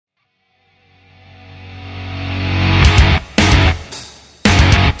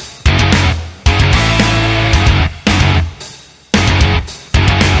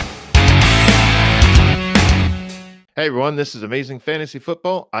Hey everyone, this is Amazing Fantasy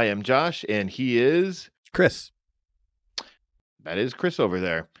Football. I am Josh, and he is Chris. that is Chris over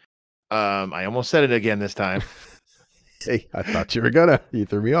there. I almost said it again this time. Hey, I thought you were gonna. You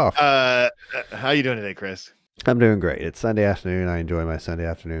threw me off. How you doing today, Chris? I'm doing great. It's Sunday afternoon. I enjoy my Sunday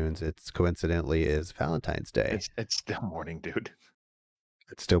afternoons. It's coincidentally is Valentine's Day. It's still morning, dude.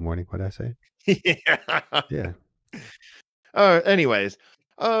 It's still morning. What did I say? Yeah. Yeah. Anyways,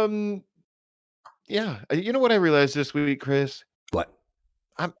 um, yeah. You know what I realized this week, Chris? What?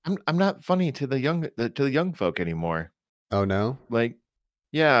 I'm not funny to the young folk anymore. Oh no. Like,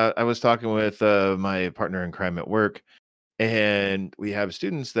 yeah, I was talking with my partner in crime at work. And we have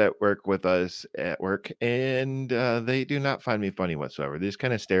students that work with us at work, and they do not find me funny whatsoever. They just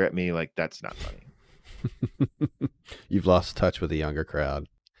kind of stare at me like that's not funny. You've lost touch with the younger crowd.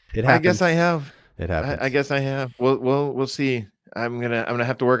 It I guess I happens. have. It I happens. guess I have. We'll see. I'm gonna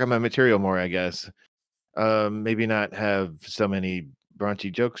have to work on my material more, I guess. Maybe not have so many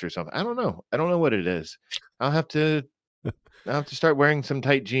raunchy jokes or something. I don't know. I don't know what it is. I'll have to. I'll have to start wearing some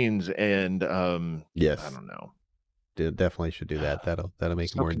tight jeans and I Yes. don't know. Definitely should do that. That'll make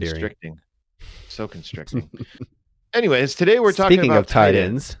it So more endearing. constricting. So constricting. Anyways, today we're talking Speaking of about tight tight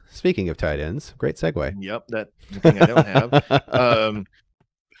ends. ends. Speaking of tight ends. Great segue. Yep, that's the thing I don't have.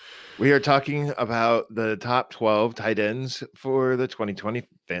 We are talking about the top 12 tight ends for the 2020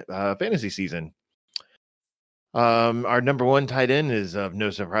 fantasy season. Our number one tight end is of no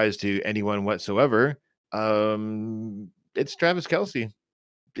surprise to anyone whatsoever. It's Travis Kelce.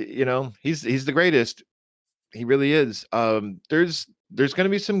 You know, he's the greatest. He really is. There's going to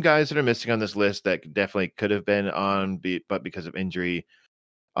be some guys that are missing on this list that definitely could have been on, but because of injury,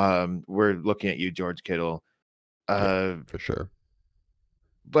 we're looking at you, George Kittle. Yeah, Uh, for sure.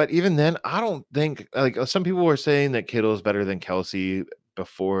 but even then, I don't think like some people were saying that Kittle is better than Kelsey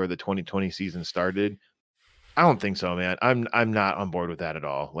before the 2020 season started. I don't think so, man. I'm not on board with that at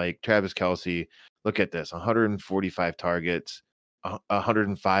all. Like Travis Kelsey, look at this: 145 targets,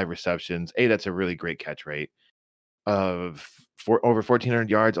 105 receptions. Hey, that's a really great catch rate of over 1,400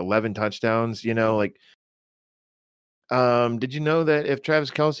 yards, 11 touchdowns. You know, like, did you know that if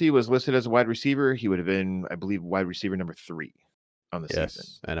Travis Kelsey was listed as a wide receiver, he would have been, I believe, wide receiver number 3 on the season.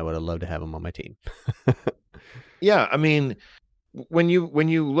 Yes. And I would have loved to have him on my team. Yeah, I mean, when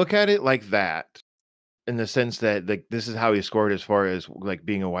you look at it like that, in the sense that like this is how he scored as far as like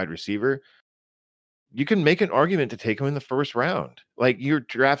being a wide receiver, you can make an argument to take him in the first round. Like you're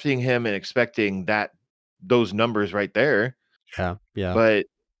drafting him and expecting those numbers right there, Yeah. Yeah. but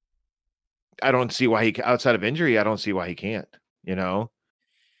I don't see why outside of injury, I don't see why he can't, you know?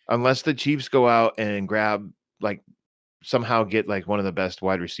 Unless the Chiefs go out and grab like somehow get like one of the best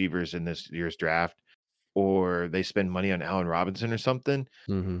wide receivers in this year's draft, or they spend money on Allen Robinson or something.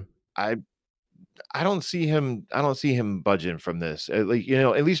 Mm-hmm. I I don't see him. I don't see him budging from this. Like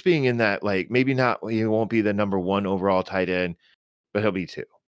at least being in that. Like maybe not. He won't be the number one overall tight end, but he'll be two.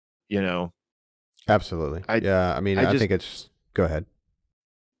 You know, Absolutely. I Yeah. I mean, I I just think it's go ahead.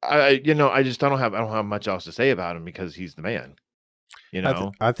 I just I don't have much else to say about him because he's the man. You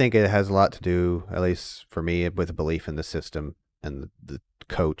know, I think it has a lot to do, at least for me, with a belief in the system and the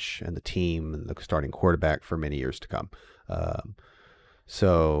coach and the team and the starting quarterback for many years to come. Um,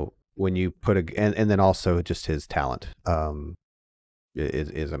 so when you put and then also just his talent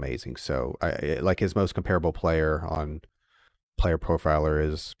is amazing. So like his most comparable player on Player Profiler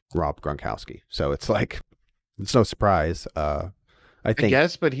is Rob Gronkowski. So it's like it's no surprise. I I think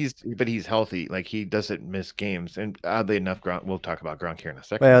guess, but he's healthy. Like he doesn't miss games, and oddly enough, Gronk. We'll talk about Gronk here in a well,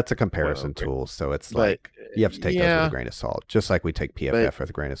 second. it's a comparison Okay. tool, so it's But like you have to take those with a yeah, grain of salt, just like we take but PFF with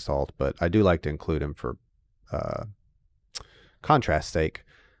a grain of salt. But I do like to include him for uh, contrast sake.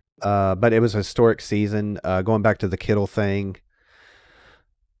 But it was a historic season. Going back to the Kittle thing,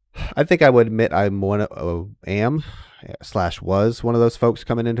 I think I would admit I'm am slash was one of those folks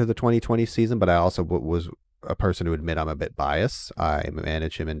coming into the 2020 season, but I also was a person who admit I'm a bit biased. I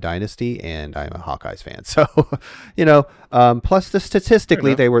manage him in Dynasty, and I'm a Hawkeyes fan. So, plus fair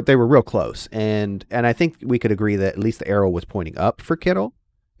statistically enough. they were real close, and I think we could agree that at least the arrow was pointing up for Kittle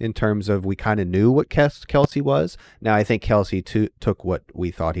in terms of we kind of knew what Kelsey was. Now I think Kelsey took what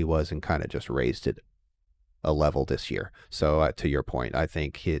we thought he was and kind of just raised it a level this year. So to your point, I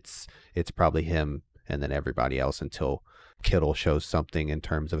think it's probably him and then everybody else until Kittle shows something in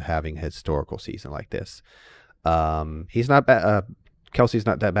terms of having a historical season like this. He's not bad. Kelsey's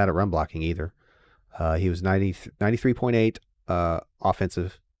not that bad at run blocking either. He was 93.8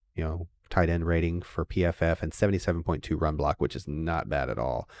 offensive, tight end rating for PFF and 77.2 run block, which is not bad at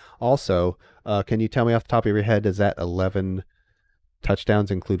all. Also, can you tell me off the top of your head, does that 11 touchdowns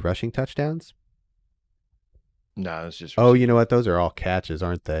include rushing touchdowns? No, it's just Oh, you know receiving. what? Those are all catches,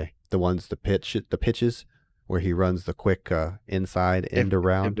 aren't they? The pitches where he runs the quick inside If end if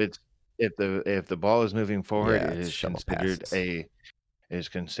around. it's if the ball is moving forward, Yeah, it's shovel passes. it is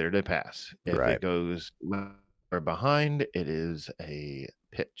considered a pass. If it Right, goes left or behind, it is a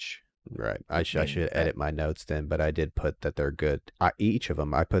pitch, right. which I means should that edit my notes then, but I did put that they're good. Each of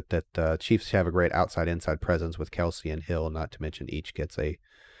them, I put that Chiefs have a great outside inside presence with Kelsey and Hill. Not to mention each gets a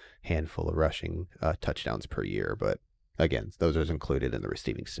handful of rushing touchdowns per year. But again, those are included in the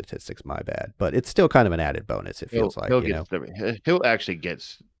receiving statistics. My bad, but it's still kind of an added bonus. It feels like, he'll gets he'll actually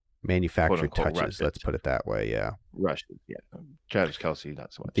gets quote manufactured unquote touches. rushes. Let's put it that way. Yeah. Rushes, yeah. Travis Kelsey,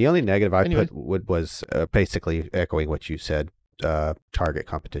 not so much. The only negative I Anyways, put was basically echoing what you said. Target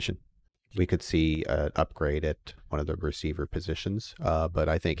competition. We could see an upgrade at one of the receiver positions, but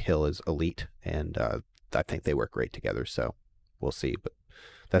I think Hill is elite, and I think they work great together. So we'll see. But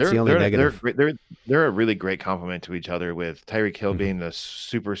that's the only negative. they're a really great compliment to each other. With Tyreek Hill Mhm. being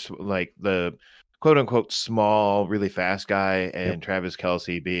the like the quote unquote small, really fast guy, Yep. and Travis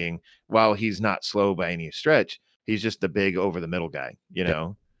Kelsey being, while he's not slow by any stretch, he's just the big over the middle guy. You Yep.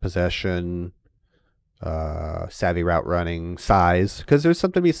 know, Possession, savvy route running, size. Because there's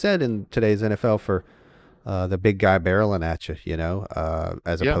something to be said in today's NFL for the big guy barreling at you,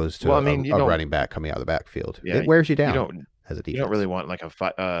 as yeah. opposed Well, I to mean, a running back coming out of the backfield. yeah, It wears you you down don't as a you don't really defense. want like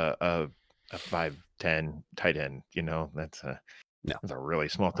a 5'10" tight end. You know, No, that's a really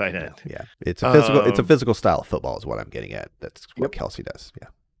small tight no, end. yeah. It's a Um, physical style of football is what I'm getting at. That's what yep. Kelsey does. Yeah.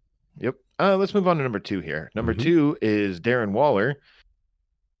 Yep. Let's move on to number two here. Number Mm-hmm. two is Darren Waller.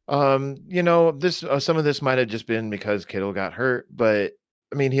 This some of this might have just been because Kittle got hurt, but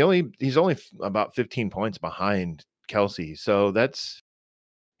I mean, he's only about 15 points behind Kelsey, so that's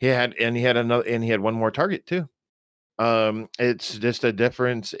he had one more target too. It's just a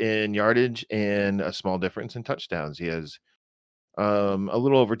difference in yardage and a small difference in touchdowns. He has a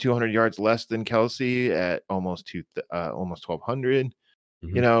little over 200 yards less than Kelsey at almost 1200.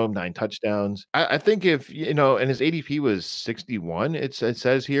 Mm-hmm. 9 touchdowns. I think if, and his ADP was 61, it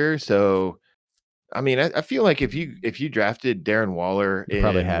says here. So, I mean, I feel like if you drafted Darren Waller You're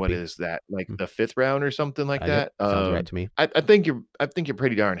probably in what happy. is that, like Mm. the 5th round or something like Yep. that, Sounds right to me. I think you're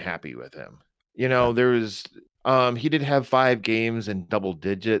pretty darn happy with him. Yeah. There was he did have 5 games in double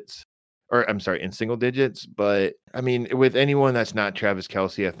digits, or I'm sorry, in single digits, but I mean, with anyone that's not Travis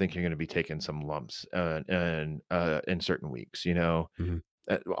Kelsey, I think you're going to be taking some lumps and in certain weeks, Mm-hmm.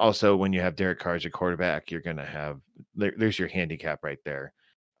 Also, when you have Derek Carr as your quarterback, you're gonna have there's your handicap right there.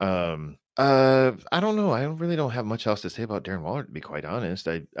 I don't know. I really don't have much else to say about Darren Waller, to be quite honest.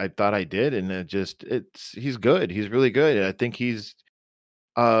 I thought I did, and he's good. He's really good. I think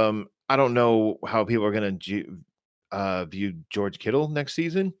I don't know how people are gonna view George Kittle next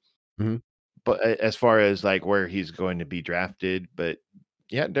season, Mm-hmm. but as far as like where he's going to be drafted, but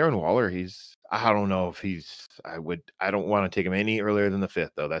yeah, Darren Waller, I don't know if I don't want to take him any earlier than the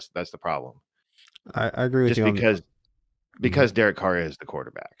 5th though. That's the problem. I agree with Just you on. Mhm. because Derek Carr is the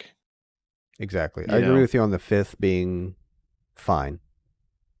quarterback. Exactly. I You agree know? with you on the fifth being fine,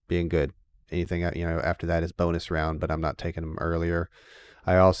 being good. Anything after that is bonus round, but I'm not taking them earlier.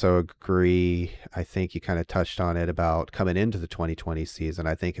 I also agree. I think you kind of touched on it about coming into the 2020 season.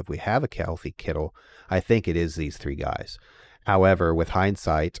 I think if we have a healthy Kittle, I think it is these three guys. However, with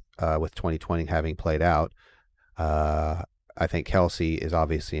hindsight, with 2020 having played out, I think Kelsey is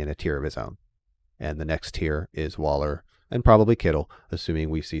obviously in a tier of his own. And the next tier is Waller and probably Kittle, assuming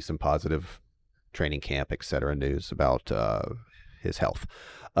we see some positive training camp, et cetera, news about his health.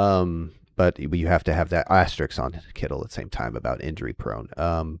 But you have to have that asterisk on Kittle at the same time about injury prone.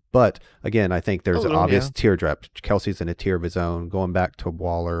 But again, I think A there's an little, yeah. obvious tier drop. Kelsey's in a tier of his own. Going back to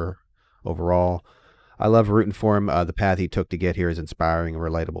Waller overall, I love rooting for him. The path he took to get here is inspiring and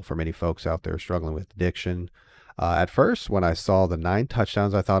relatable for many folks out there struggling with addiction. At first, when I saw the 9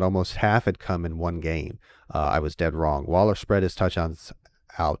 touchdowns, I thought almost half had come in one game. I was dead wrong. Waller spread his touchdowns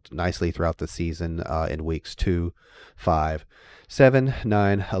out nicely throughout the season in weeks 2, 5, 7,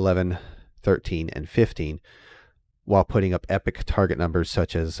 9, 11, 13, and 15, while putting up epic target numbers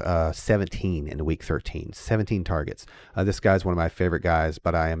such as 17 in week 13. 17 targets. This guy's one of my favorite guys,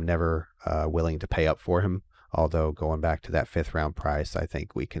 but I am never willing to pay up for him. Although going back to that 5th round price, I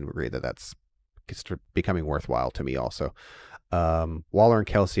think we can agree that that's becoming worthwhile to me also. Waller and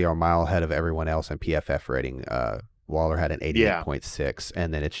Kelsey are a mile ahead of everyone else in PFF rating. Waller had an Yeah. 88.6,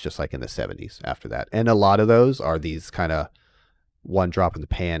 and then it's just like in the 70s after that. And a lot of those are these kind of one drop in the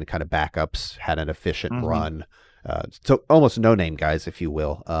pan kind of backups, had an efficient Mhm. run. So almost no name guys, if you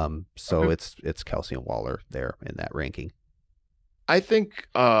will. So Okay. it's Kelsey and Waller there in that ranking. I think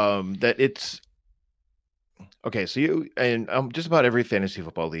that Okay, so you and just about every fantasy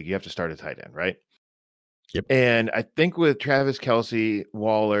football league, you have to start a tight end, right? Yep. And I think with Travis Kelce,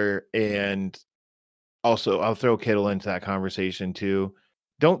 Waller, and also I'll throw Kittle into that conversation too.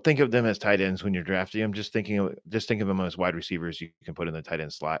 Don't think of them as tight ends when you're drafting them. Just think of them as wide receivers you can put in the tight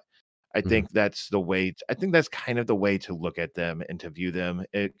end slot. I Hmm. think that's the way. I think that's kind of the way to look at them and to view them.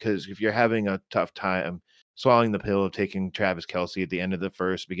 Because if you're having a tough time swallowing the pill of taking Travis Kelce at the end of the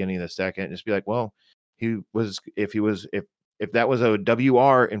first, beginning of the second, just be like, well, if that was a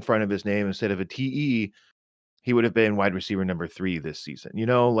WR in front of his name instead of a TE, he would have been wide receiver number 3 this season.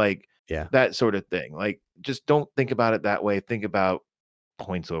 Like Yeah. that sort of thing. Like, just don't think about it that way. Think about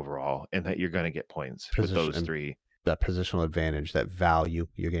points overall and that you're going to get points with Position those and 3. that positional advantage, that value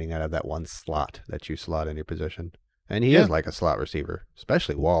you're getting out of that one slot that you slot in your position. And he is Yeah. like a slot receiver,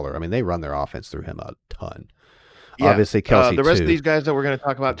 especially Waller. I mean, they run their offense through him a ton. Yeah. Obviously, Kelce The rest of too. these guys that we're going to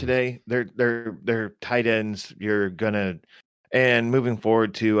talk about Mhm. today, they're tight ends. And moving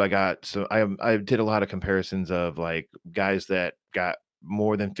forward too, I did a lot of comparisons of like guys that got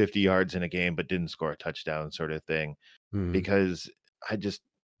more than 50 yards in a game but didn't score a touchdown sort of thing, Mhm. because I just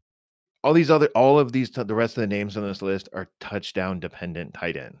the rest of the names on this list are touchdown dependent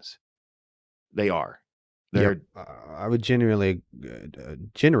tight ends. They are. Yep. They're I would generally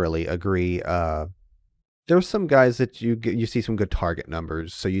agree. There's some guys that you see some good target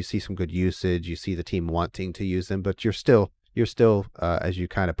numbers, so you see some good usage. You see the team wanting to use them, but you're still as you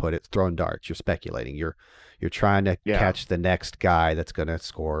kind of put it, throwing darts. You're speculating. You're trying to yeah, catch the next guy that's going to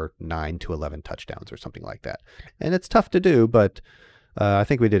score 9 to 11 touchdowns or something like that, and it's tough to do. But I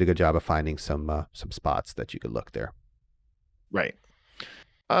think we did a good job of finding some spots that you could look there. right.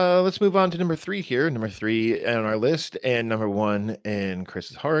 Let's move on to number 3 here. Number 3 on our list and number 1 in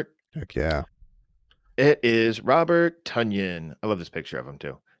Chris's heart. Heck yeah. It is Robert Tonyan. I love this picture of him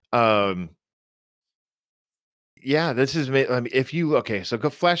too. Um, yeah, this is I mean, if you okay, so go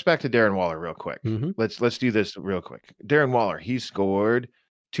flashback to Darren Waller real quick. Mm-hmm. Let's do this real quick. Darren Waller, he scored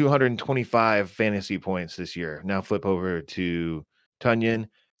 225 fantasy points this year. Now flip over to Tonyan,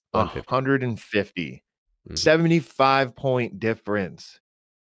 150. 150. Mm-hmm. 75-point difference.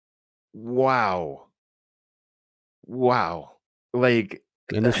 Wow. Wow. Like,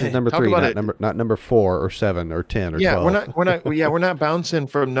 And this is number talk three, about not it. number 4 or 7 or 10 or Yeah, 12. we're not bouncing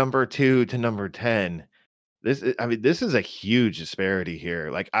from number 2 to number 10. I mean, this is a huge disparity here.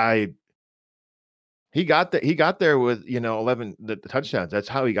 Like, he got there with, 11 the touchdowns. That's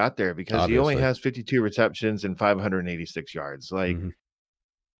how he got there, because he only Obviously. has 52 receptions and 586 yards. Like, Mm-hmm.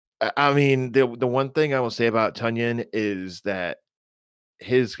 I mean, the one thing I will say about Tunyon is that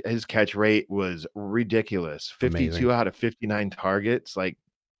his catch rate was ridiculous. Amazing. 52 out of 59 targets. Like,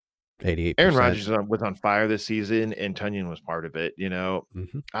 Aaron 88%. Rodgers was on fire this season, and Tunyon was part of it.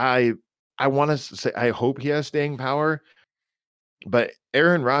 Mm-hmm. I I want to say I hope he has staying power, but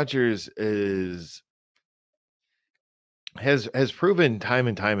Aaron Rodgers has proven time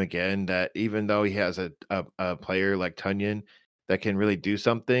and time again that even though he has a player like Tunyon that can really do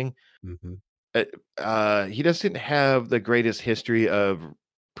something, Mm-hmm. uh, he doesn't have the greatest history of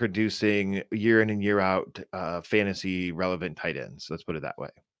producing year in and year out fantasy relevant tight ends. Let's put it that way.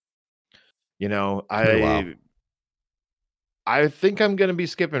 You know, It's been a while. I think I'm gonna be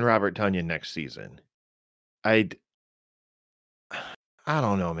skipping Robert Tonyan next season. I d I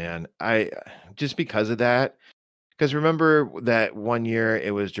don't know, man. I just because of that. Because remember that one year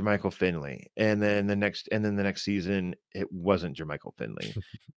it was Jermichael Finley, and then the next season it wasn't Jermichael Finley,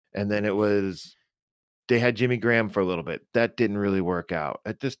 and then they had Jimmy Graham for a little bit. That didn't really work out.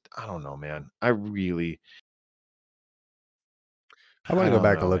 I don't know, man. I want I to go don't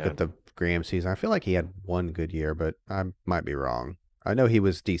back and know, look at man. the Graham season. I feel like he had one good year, but I might be wrong. I know he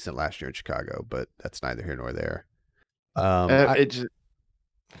was decent last year in Chicago, but that's neither here nor there. Um, I, It just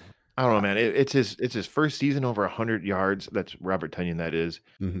I don't know, I man. It's his first season over 100 yards. That's Robert Tonyan. That is.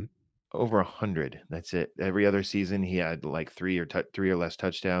 mhm. Over 100. That's it. Every other season, he had like 3 or less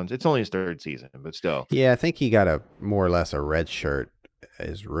touchdowns. It's only his 3rd season, but still. Yeah, I think he got a more or less a red shirt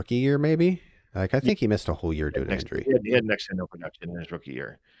his rookie year, maybe. Like I Yeah, think he missed a whole year due to injury. he had next to no production in his rookie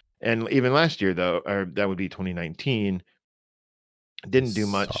year. And even last year, though, or that would be 2019, didn't do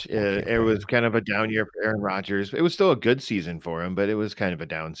much. Sophomore It was campaign. kind of a down year for Aaron Rodgers. It was still a good season for him, but it was kind of a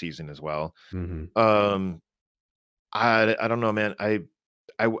down season as well. Mm-hmm. Um, I don't know, man.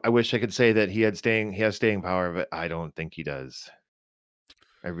 I wish I could say that he has staying power, but I don't think he does.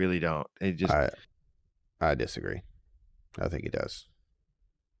 I really don't. It just I I disagree. I think he does.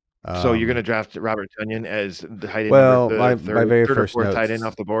 So you're Um, gonna draft Robert Tonyan as the tight end number well, the my very 3rd or first 4th tight end notes,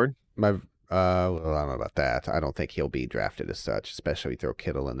 off the board? my Well, I don't know about that. I don't think he'll be drafted as such, especially throw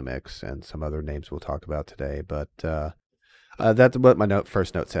Kittle in the mix and some other names we'll talk about today. But that's what my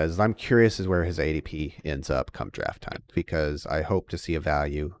first note says. I'm curious as where his ADP ends up come draft time because I hope to see a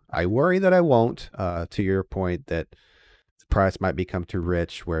value. I worry that I won't. To your point that the price might become too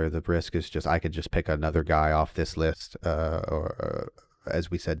rich, where the risk is just I could just pick another guy off this list, or as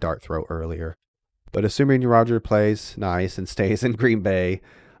we said, dart throw earlier. But assuming Roger plays nice and stays in Green Bay,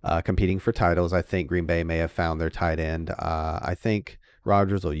 competing for titles, I think Green Bay may have found their tight end. I think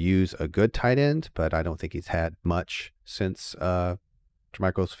Rodgers will use a good tight end, but I don't think he's had much since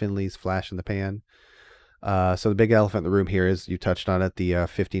Jermichael Finley's flash in the pan. So the big elephant in the room here is, you touched on it, the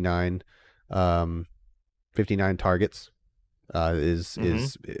 59 targets is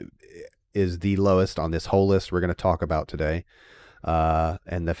the lowest on this whole list we're going to talk about today.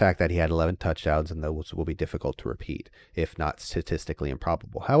 And the fact that he had 11 touchdowns and those will be difficult to repeat, if not statistically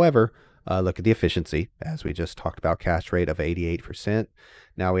improbable. However, look at the efficiency, as we just talked about, catch rate of 88%.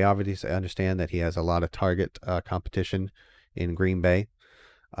 Now, we obviously understand that he has a lot of target competition in Green Bay.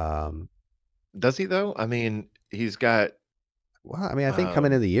 Does he, though? I mean, he's got... Well, I mean, I think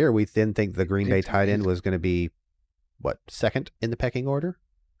coming into the year, we didn't think the Green Bay tight end was going to be, second in the pecking order?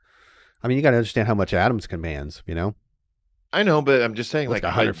 I mean, you got to understand how much Adams commands, you know? I know, but I'm just saying, like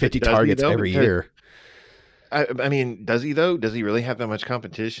 150 targets every year. I mean, does he, though? Does he really have that much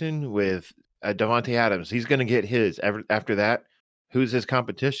competition with Davante Adams? He's going to get his. After that, who's his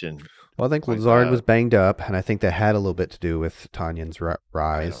competition? Well, I think Lazard was banged up, and I think that had a little bit to do with Tanyan's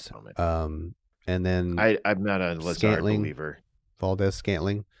rise. And then I'm not a Lazard believer.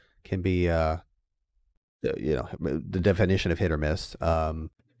 Valdez-Scantling can be, the definition of hit or miss.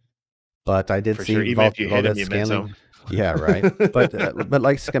 But I did see even if you hit him, you miss him. Yeah, right. But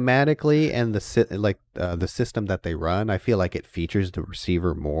like schematically and the system that they run, I feel like it features the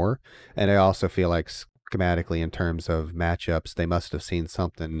receiver more. And I also feel like schematically, in terms of matchups, they must have seen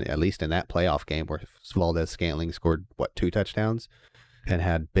something, at least in that playoff game where Valdez-Scantling scored 2 touchdowns and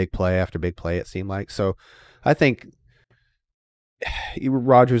had big play after big play, it seemed like. So I think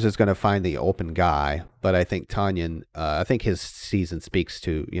Rodgers is going to find the open guy, but I think Tanyan, I think his season speaks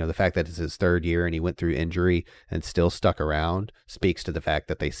to, the fact that it's his 3rd year and he went through injury and still stuck around, speaks to the fact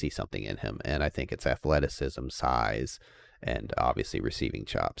that they see something in him. And I think it's athleticism, size, and obviously receiving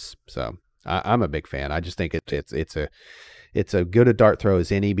chops. So I'm a big fan. I just think it's a good a dart throw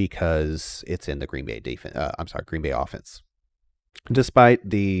as any, because it's in the Green Bay Green Bay offense, despite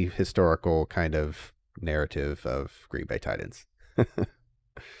the historical kind of narrative of Green Bay tight ends.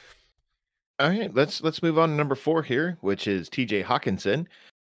 All right, let's move on to number 4 here, which is TJ Hawkinson.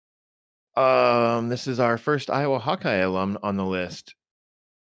 This is our first Iowa Hawkeye alum on the list.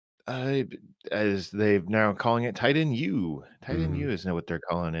 As they've now calling it tight end U. Tight end U is what they're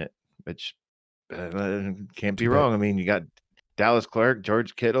calling it, which can't be wrong. I mean, you got Dallas Clark,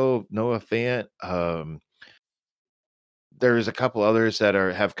 George Kittle, Noah Fant. There's a couple others that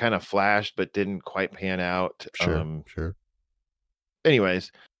have kind of flashed but didn't quite pan out. Sure.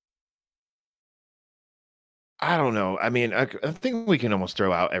 Anyways, I don't know. I mean, I think we can almost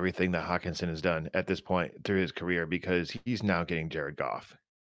throw out everything that Hawkinson has done at this point through his career, because he's now getting Jared Goff.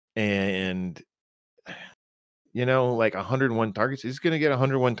 And, like 101 targets. He's going to get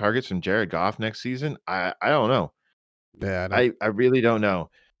 101 targets from Jared Goff next season. I don't know. Yeah, I really don't know.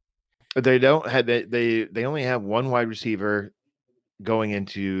 They don't have they only have one wide receiver going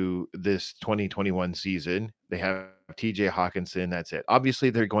into this 2021 season. They have TJ Hawkinson. That's it. Obviously,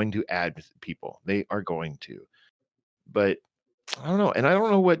 they're going to add people. They are going to. But I don't know. And I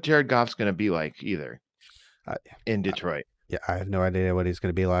don't know what Jared Goff's going to be like either in Detroit. I have no idea what he's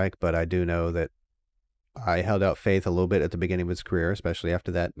going to be like, but I do know that I held out faith a little bit at the beginning of his career, especially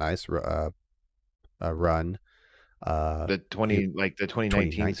after that nice run. The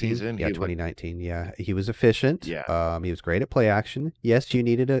 2019 season. Yeah, 2019. Yeah, he was efficient. Yeah, he was great at play action. Yes, you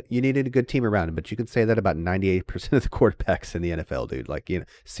needed a good team around him, but you can say that about 98% of the quarterbacks in the NFL, dude.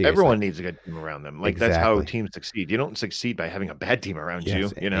 Seriously, everyone needs a good team around them. Exactly. That's how teams succeed. You don't succeed by having a bad team around you.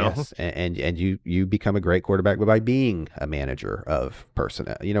 Yes. And you become a great quarterback by being a manager of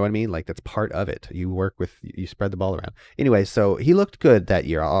personnel. You know what I mean? That's part of it. You spread the ball around. Anyway, so he looked good that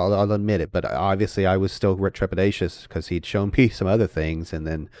year. I'll admit it, but obviously I was still trepidatious because he'd shown me some other things, and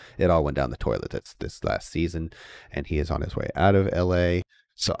then it all went down the toilet this last season, and he is on his way out of LA.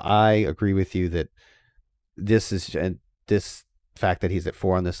 So I agree with you that this fact that he's at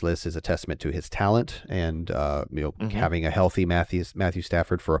 4 on this list is a testament to his talent and having a healthy Matthew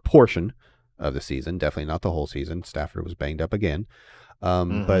Stafford for a portion of the season, definitely not the whole season. Stafford was banged up again,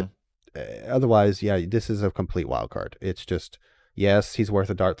 but otherwise, yeah, this is a complete wild card. It's just Yes, he's worth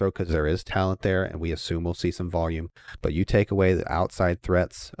a dart throw because there is talent there, and we assume we'll see some volume. But you take away the outside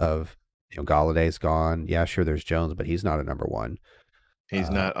threats of, Galladay's gone. Yeah, sure, there's Jones, but he's not a number one. He's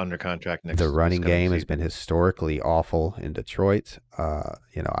not under contract The this running coming game has season. been historically awful in Detroit.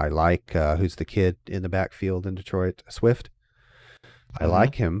 I like who's the kid in the backfield in Detroit? Swift. I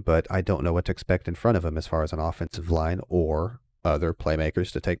like him, but I don't know what to expect in front of him as far as an offensive line or other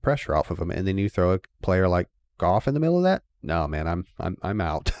playmakers to take pressure off of him. And then you throw a player like Goff in the middle of that. No, man, I'm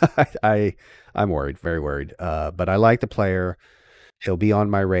out. I'm worried, very worried. But I like the player. He'll be on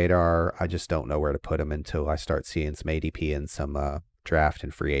my radar. I just don't know where to put him until I start seeing some ADP and some draft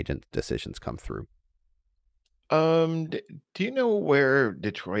and free agent decisions come through. Do you know where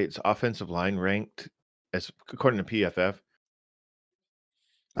Detroit's offensive line ranked as according to PFF?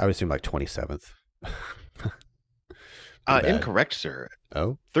 I would assume like 27th. Pretty bad. Incorrect, sir.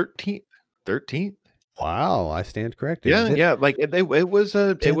 Oh, 13th. 13th. wow! I stand corrected. Yeah. Like it was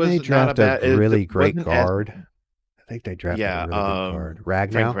not a draft bad. a really It great wasn't as- guard. I think they drafted yeah. a really good guard.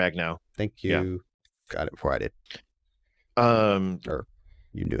 Frank Ragnow. Ragnow. Thank Yeah. you. Got it before I did. Or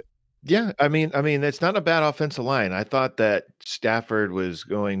you knew it. Yeah, I mean, it's not a bad offensive line. I thought that Stafford was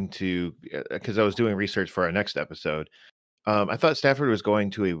going to, because I was doing research for our next episode. I thought Stafford was going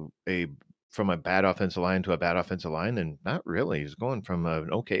to a from a bad offensive line to a bad offensive line, and not really. He's going from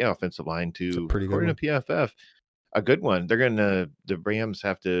an okay offensive line It's a to, pretty good according one. to PFF, a good one. The Rams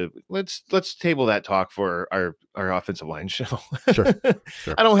have to let's table that talk for our offensive line show. Sure.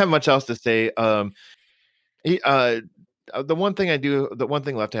 I don't have much else to say. The one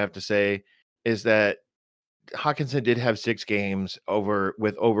thing left I have to say is that Hawkinson did have 6 games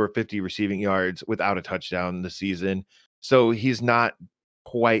with over 50 receiving yards without a touchdown this season. So he's not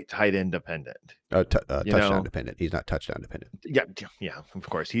quite tight end dependent. Touchdown dependent. He's not touchdown dependent. Yeah, of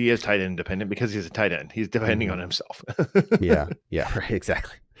course. He is tight end dependent because he's a tight end. He's depending on himself. yeah, right,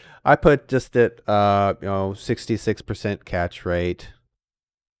 exactly. I put just at 66% catch rate.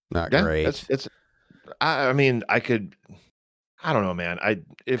 Not great. I mean, I don't know, man.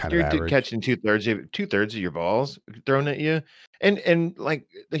 If Kind you're of average. catching 2/3 of your balls thrown at you, and like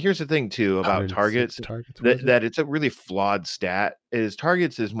here's the thing too about targets, that it's a really flawed stat. Is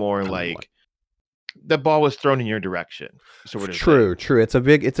targets is more like the ball was thrown in your direction. Sort of true. It's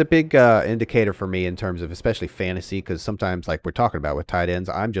a big indicator for me in terms of especially fantasy, because sometimes like we're talking about with tight ends,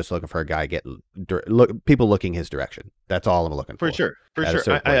 I'm just looking for a guy people looking his direction. That's all I'm looking for. For sure.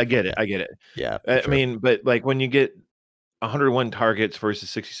 I get it. I get it. Yeah. I mean, but like when you get 101 targets versus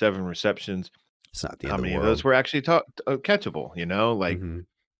 67 receptions, it's not the how end many of of those were actually catchable? Like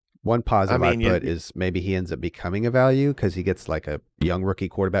one positive I put is maybe he ends up becoming a value because he gets like a young rookie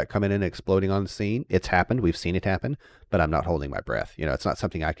quarterback coming in and exploding on the scene. It's happened. We've seen it happen, but I'm not holding my breath. It's not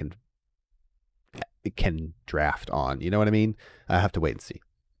something I can draft on. You know what I mean? I have to wait and see.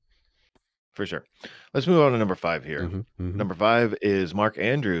 For sure. Let's move on to number 5 here. Number 5 is Mark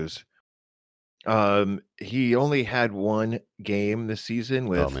Andrews. He only had 1 game this season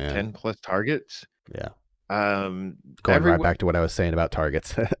with 10 plus targets. Yeah. Going right back to what I was saying about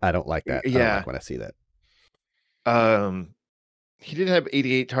targets. I don't like that. Yeah. I don't like when I see that. He did have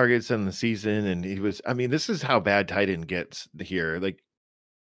 88 targets in the season, and this is how bad tight end gets here. Like,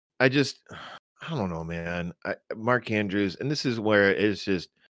 I don't know, man. Mark Andrews, and this is where it's just,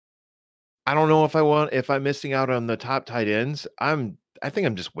 I don't know if I'm missing out on the top tight ends. I think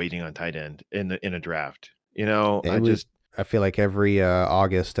I'm just waiting on tight end in a draft. I feel like every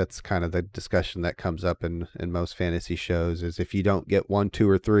August, that's kind of the discussion that comes up in most fantasy shows is if you don't get 1, 2,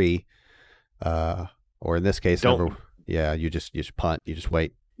 or 3, or in this case, you just punt, you just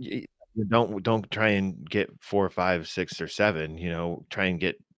wait. You don't try and get 4, 5, 6, or 7. Try and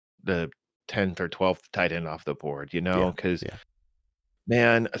get the 10th or 12th tight end off the board. Because.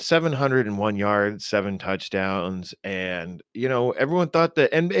 Man, 701 yards, 7 touchdowns, and everyone thought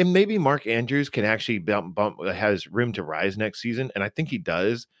that, and maybe Mark Andrews can actually has room to rise next season, and I think he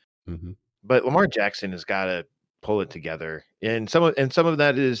does. But Lamar Jackson has got to pull it together, and some of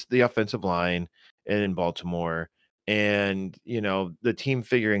that is the offensive line in Baltimore, and the team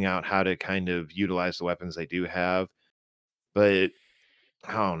figuring out how to kind of utilize the weapons they do have. But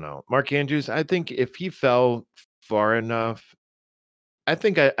I don't know, Mark Andrews. I think if he fell far enough, I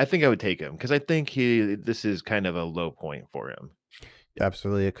think I would take him because I think this is kind of a low point for him.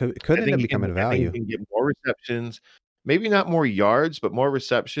 Absolutely, it could end up becoming a value. I think he can get more receptions, maybe not more yards, but more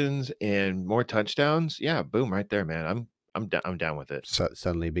receptions and more touchdowns. Yeah, boom, right there, man. I'm down with it. So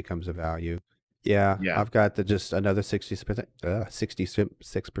suddenly becomes a value. Yeah. I've got just another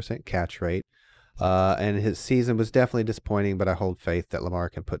 66% catch rate. And his season was definitely disappointing, but I hold faith that Lamar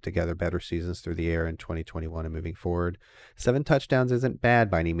can put together better seasons through the air in 2021 and moving forward. 7 touchdowns isn't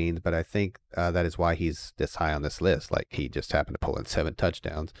bad by any means, but I think that is why he's this high on this list. Like, he just happened to pull in 7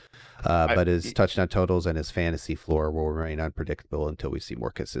 touchdowns. I, But his touchdown totals and his fantasy floor will remain unpredictable until we see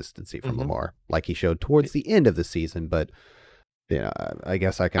more consistency from Lamar, like he showed towards the end of the season. But I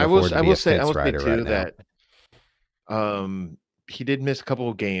guess I can afford to be a fence rider right now. That he did miss a couple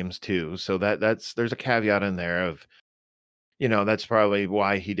of games too, so there's a caveat in there of, that's probably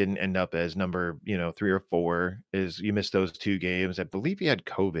why he didn't end up as number 3 or 4, is you missed those 2 games. I believe he had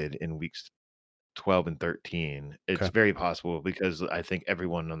COVID in weeks 12 and 13. It's Okay. very possible because I think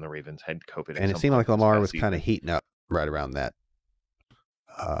everyone on the Ravens had COVID at And it some seemed point like this Lamar past was kind of season. heating up right around that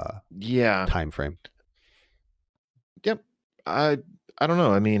Yeah. time frame. Yep. I don't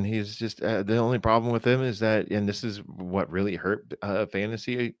know. I mean, he's just the only problem with him is that, and this is what really hurt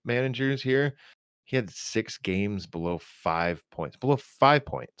fantasy managers here. He had 6 games below 5 points. Below 5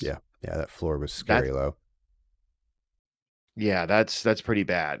 points. Yeah, that floor was That scary low. Yeah, that's pretty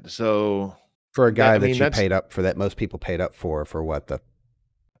bad. So For a guy I that mean, you that's paid up for, that most people paid up for what, the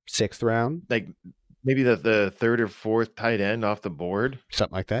 6th round? like maybe the 3rd or 4th tight end off the board.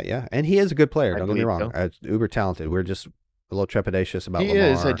 Something like that, yeah. And he is a good player, I don't get me believe wrong. so. Uber talented. We're just a little trepidatious about He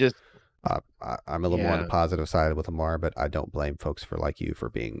is. Lamar. I'm a little more on the Yeah. positive side with Lamar, but I don't blame folks for like you for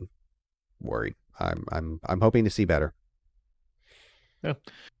being worried. I'm hoping to see better. Yeah.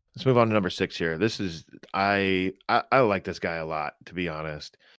 Let's move on to number 6 here. This is I like this guy a lot, to be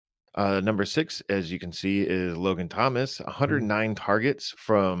honest. Number 6, as you can see, is Logan Thomas. 109 targets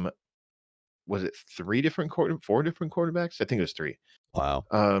from, was it 4 different quarterbacks? I think it was 3. Wow.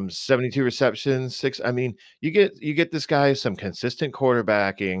 72 receptions, 6. I mean, you get this guy some consistent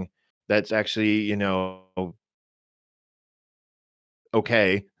quarterbacking that's actually,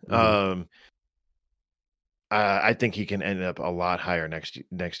 okay. Mm-hmm. I think he can end up a lot higher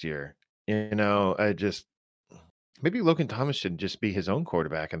next year. I just maybe Logan Thomas should just be his own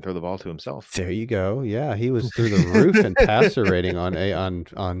quarterback and throw the ball to himself. There you go. Yeah, he was through the roof in passer rating on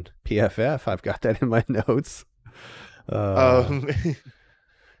PFF. I've got that in my notes. But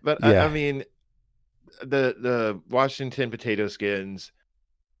yeah. I mean, the Washington Potato Skins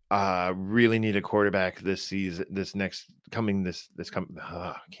really need a quarterback this season.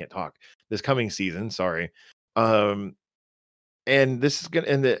 Can't talk. This coming season, sorry. And this is gonna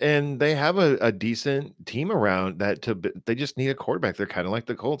and they have a decent team around that. They just need a quarterback. They're kind of like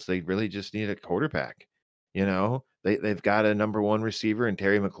the Colts. They really just need a quarterback. They've got a number 1 receiver in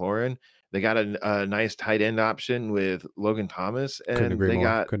Terry McLaurin. They got a nice tight end option with Logan Thomas, Couldn't and agree they more.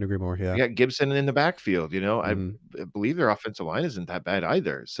 got Couldn't agree more. Yeah. Gibson in the backfield. I Mm-hmm. believe their offensive line isn't that bad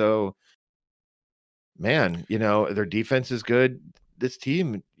either. So, man, their defense is good. This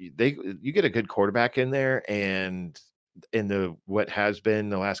team, you get a good quarterback in there, and in what has been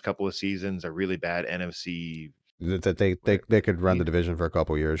the last couple of seasons a really bad NFC. That they could run the division for a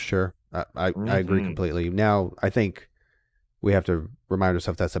couple years. Sure, I agree completely. Now I think we have to remind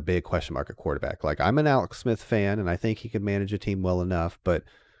ourselves that's a big question mark at quarterback. Like, I'm an Alex Smith fan, and I think he could manage a team well enough, but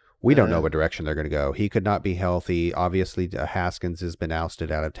we don't know what direction they're going to go. He could not be healthy. Obviously, Haskins has been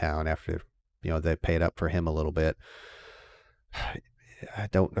ousted out of town after they paid up for him a little bit. I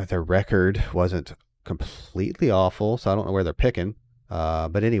don't know. Their record wasn't completely awful, so I don't know where they're picking.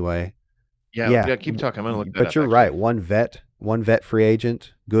 But anyway, yeah. Keep talking. I'm gonna look that but up, you're actually. right. One vet free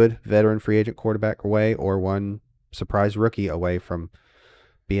agent, good veteran free agent quarterback away, or one surprise rookie away from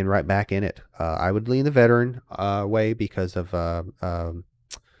being right back in it. I would lean the veteran way because of Ron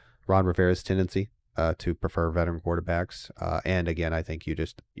Rivera's tendency to prefer veteran quarterbacks. And again, I think you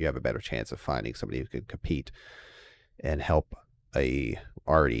have a better chance of finding somebody who can compete and help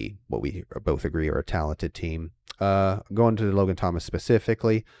already what we both agree are a talented team. Going to Logan Thomas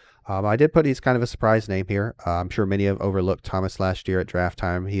specifically, I did put he's kind of a surprise name here. I'm sure many have overlooked Thomas last year at draft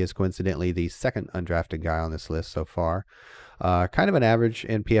time. He is coincidentally the 2nd undrafted guy on this list so far. Kind of an average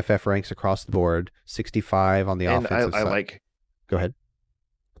in PFF ranks across the board. 65 on the offensive side. Go ahead.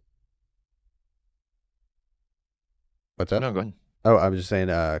 What's up? No, go ahead. Oh, I was just saying,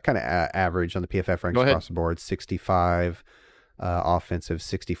 kind of average on the PFF ranks across the board. 65 offensive,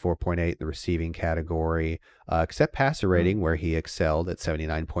 64.8 in the receiving category, except passer rating where he excelled at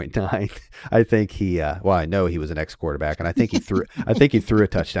 79.9. I think I know he was an ex-quarterback, and I think he threw a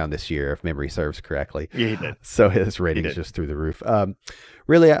touchdown this year, if memory serves correctly. Yeah, he did. So his rating is just through the roof.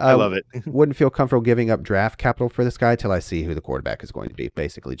 Really, I love it. Wouldn't feel comfortable giving up draft capital for this guy till I see who the quarterback is going to be.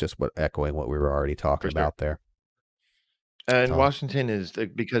 Basically, just echoing what we were already talking about there. And Washington is,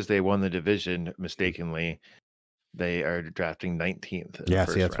 because they won the division mistakenly, They are drafting 19th in the Yeah,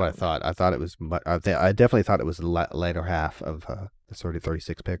 see, first that's what I round. thought. I thought it was. I definitely thought it was the later half of the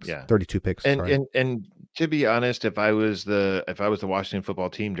 36 picks, Yeah. 32 picks. And Sorry. and and to be honest, if I was the Washington football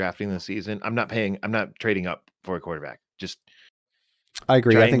team drafting the season, I'm not trading up for a quarterback. Just I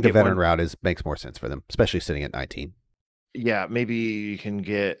agree. try I and think the get veteran one. route makes more sense for them, especially sitting at 19. Yeah, maybe you can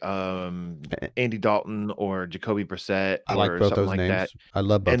get Eh, Andy Dalton or Jacoby Brissett I like or both something those like that. names. I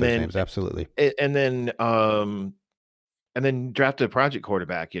love both And those then names. Absolutely. a- and then um and then draft a project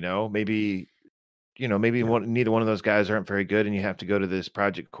quarterback, maybe Yeah. neither one of those guys aren't very good and you have to go to this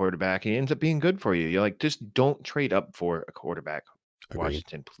project quarterback and he ends up being good for you. You're like, just don't trade up for a quarterback, Agreed.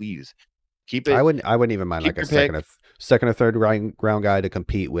 Washington, please. Keep I it wouldn't. I wouldn't even mind keep like a your pick. second or third round guy to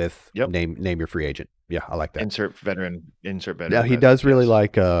compete with. Yep. Name your free agent. Yeah, I like that. Insert Now veteran he does message. really Yes.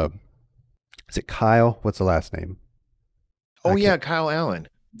 like. Is it Kyle? What's the last name? Oh I yeah, can't. Kyle Allen.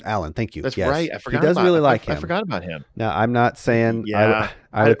 Allen. Thank you. That's Yes, right. I he forgot does about really like I him. forgot about him. Now I'm not saying Yeah.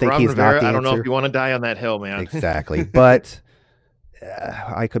 I would think Ron he's not Rivera, the I don't know if answer. you want to die on that hill, man. Exactly, but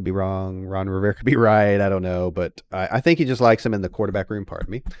I could be wrong. Ron Rivera could be right. I don't know, but I think he just likes him in the quarterback room.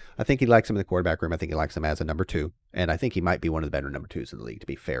 Pardon me. I think he likes him in the quarterback room. I think he likes him as a number 2, and I think he might be one of the better number 2s in the league. To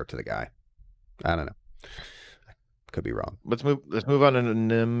be fair to the guy, I don't know. Could be wrong. Let's move on to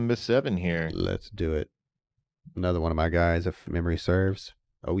number 7 here. Let's do it. Another one of my guys, if memory serves.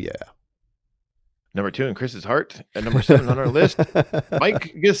 Oh yeah. Number 2 in Chris's heart, and number 7 on our list,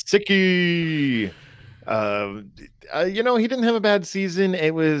 Mike Gesicki. He didn't have a bad season.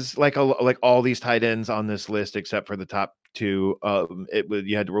 It was like all these tight ends on this list, except for the top 2.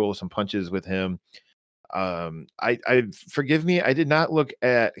 You had to roll some punches with him. I forgive me, I did not look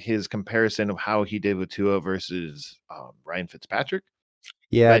at his comparison of how he did with Tua versus Ryan Fitzpatrick.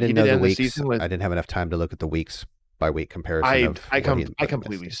 Yeah, I That he didn't did know the end the weeks. season with. I didn't have enough time to look at the weeks by week comparison I of I what com he I what he missed.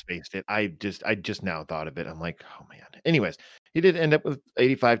 completely spaced it. I just now thought of it. I'm like, oh man. Anyways, he did end up with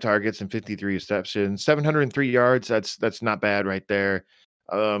 85 targets and 53 receptions, 703 yards. That's not bad right there.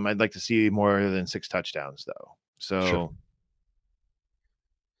 I'd like to see more than 6 touchdowns though. Sure. So,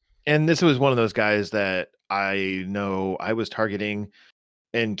 and this was one of those guys that I know I was targeting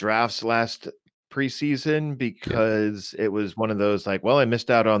in drafts last preseason Yep. because it was one of those like, well, I missed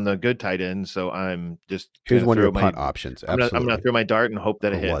out on the good tight end, so I'm just Here's gonna one of your throw my punt options. I'm gonna Absolutely. throw my dart and hope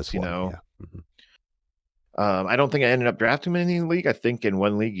that it Or hits. was one. Yeah. Mm-hmm. I don't think I ended up drafting him in any league. I think in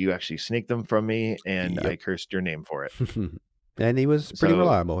one league you actually sneaked them from me, and I Yep. cursed your name for it. And he was pretty So,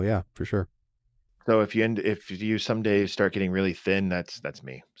 reliable. Yeah, for sure. so if you someday start getting really thin, that's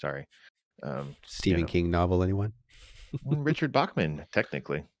me. Sorry. Stephen King novel, anyone? Richard Bachman,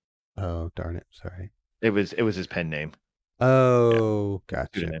 technically. Oh, darn it. Sorry. It was his pen name. Oh, Yeah.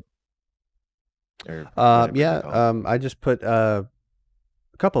 gotcha. Pseudonym, or whatever they Yeah. call it. I just put a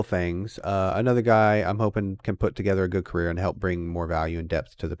couple things. Another guy I'm hoping can put together a good career and help bring more value and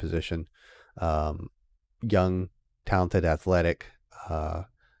depth to the position. Young, talented, athletic.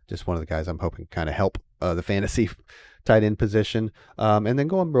 Just one of the guys I'm hoping kind of help the fantasy tight end position. And then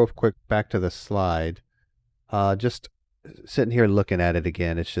going real quick back to the slide. Just sitting here looking at it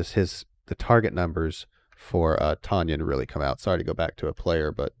again, it's just the target numbers for Tanyan really come out. Sorry to go back to a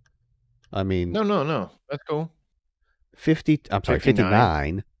player, but I mean, No, that's cool.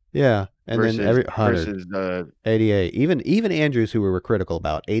 59. Yeah, and then every 100 versus 88. Even Andrews, who we were critical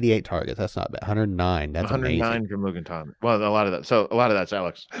about, 88 targets. That's not bad. 109. That's amazing. 109 from Logan Thomas. Well, a lot of that's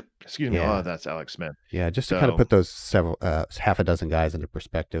Alex. Excuse me. A lot Yeah. of that's Alex Smith. Yeah, just to kind of put those several half a dozen guys into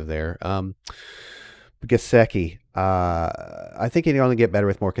perspective there. Gesicki, I think he'd only get better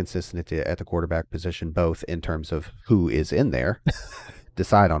with more consistency at the quarterback position, both in terms of who is in there,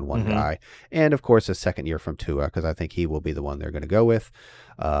 decide on one guy, and of course a second year from Tua, because I think he will be the one they're going to go with.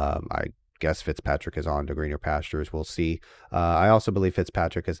 I guess Fitzpatrick is on to greener pastures. We'll see. I also believe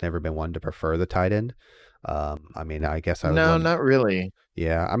Fitzpatrick has never been one to prefer the tight end. I mean, I guess I was not really.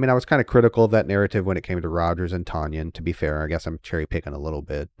 Yeah, I mean, I was kind of critical of that narrative when it came to Rodgers and Tanyan. To be fair, I guess I'm cherry picking a little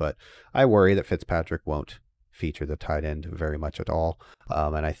bit, but I worry that Fitzpatrick won't feature the tight end very much at all.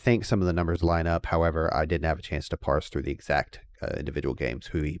 And I think some of the numbers line up. However, I didn't have a chance to parse through the exact individual games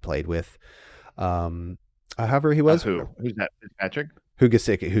who he played with. However, he was who's that? Fitzpatrick? Who's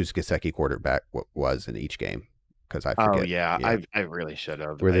Gesicki quarterback was in each game. Because I forget. Oh yeah, I really should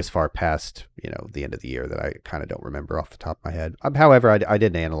have. We're this far past the end of the year that I kind of don't remember off the top of my head. However, I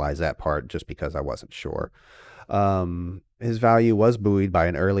didn't analyze that part just because I wasn't sure. His value was buoyed by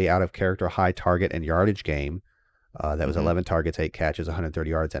an early out of character high target and yardage game. That was 11 targets, 8 catches, 130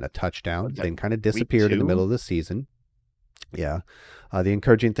 yards, and a touchdown. Then kind of disappeared in the middle of the season. Yeah. The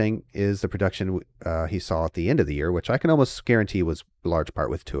encouraging thing is the production he saw at the end of the year, which I can almost guarantee was large part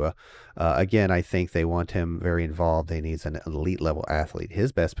with Tua. Again, I think they want him very involved. They need an elite level athlete.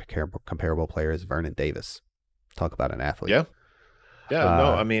 His best comparable player is Vernon Davis. Talk about an athlete. Yeah. Yeah,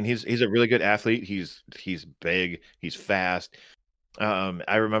 no, Uh, I mean he's a really good athlete. He's big, he's fast.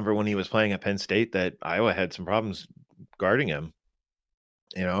 I remember when he was playing at Penn State that Iowa had some problems guarding him.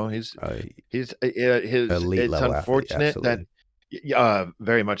 You know, uh, his elite it's level athlete, unfortunate that absolutely.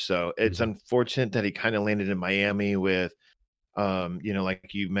 very much so. It's Hmm. unfortunate that he kind of landed in Miami with like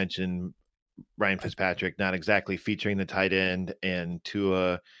you mentioned Ryan Fitzpatrick not exactly featuring the tight end and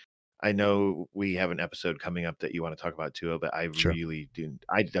Tua. I know we have an episode coming up that you want to talk about Tua, but I Sure. really do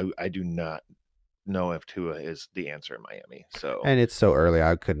not know if Tua is the answer in Miami. So And it's so early,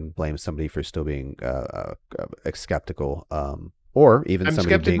 I couldn't blame somebody for still being skeptical, or even I'm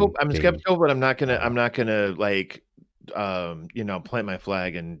somebody skeptical. I'm being skeptical, but I'm not gonna. uh, I'm not gonna like, plant my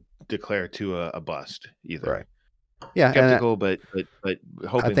flag and declare Tua a bust either. right. Yeah, and Skeptical, but I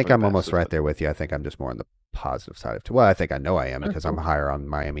hoping for think the I'm best. almost Let's right put there with you. I think I'm just more on the positive side of it. Well, I think I know I am it. because I'm Cool. higher on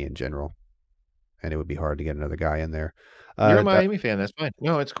Miami in general, and it would be hard to get another guy in there. You're a Uh, Miami fan. That's fine.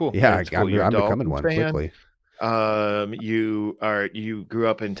 No, it's cool. yeah, It's cool. You're a I'm becoming Dolphins one fan. quickly. You grew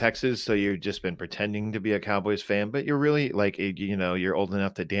up in Texas, so you've just been pretending to be a Cowboys fan, but you're really like, you're old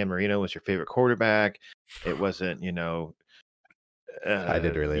enough that Dan Marino was your favorite quarterback. It wasn't, I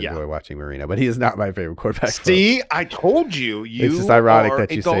did really yeah. enjoy watching Marino, but he is not my favorite quarterback. See, I told you, It's just you ironic are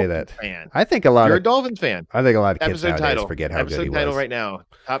that a you say Dolphins that. fan. I think a lot You're of a Dolphins fan. I think a lot of kids Episode nowadays title. forget how good he Episode title was. right now.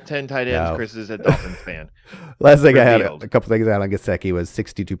 Top 10 tight ends. No. Chris is a Dolphins fan. Last thing I had, a Revealed. couple things I had on Gesicki was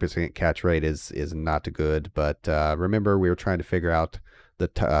 62% catch rate is not good. But remember, we were trying to figure out the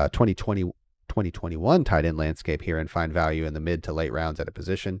 2021 tight end landscape here and find value in the mid to late rounds at a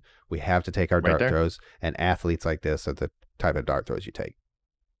position. We have to take our Right dart there. throws, and athletes like this are the type of dart throws you take.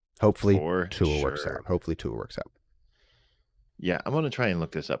 Hopefully, For Tua works sure. out. Hopefully, Tua works out. Yeah, I'm going to try and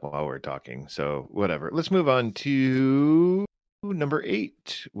look this up while we're talking. So, whatever. Let's move on to number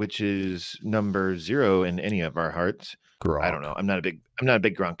 8, which is number 0 in any of our hearts. I don't Gronk. know. I'm not a big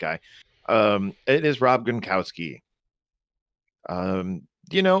Gronk guy. It is Rob Gronkowski.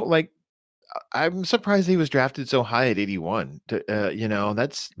 Like I'm surprised he was drafted so high at 81.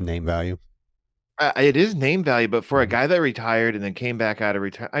 That's Name value. it is name value, but for a Mhm. guy that retired and then came back out of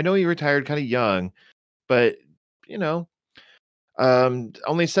retire, I know he retired kind of young, but you know,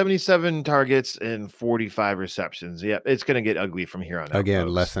 only 77 targets and 45 receptions. Yeah, it's gonna get ugly from here on out, Again,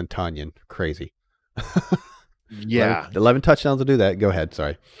 less folks. than Tanyan. Crazy. 11, Yeah, 11 touchdowns will do that. Go ahead.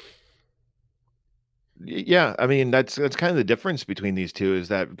 Sorry. yeah. I mean, that's kind of the difference between these two is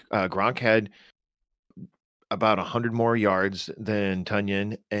that Gronk had about 100 more yards than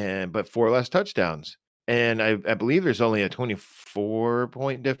Tunyon, but 4 less touchdowns. And I believe there's only a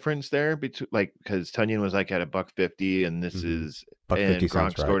 24-point difference there between because Tunyon was like at a buck 50, and this Mm-hmm. is Buck 50 and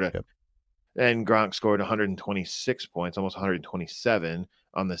sounds Gronk right. scored Yep. 126 points, almost 127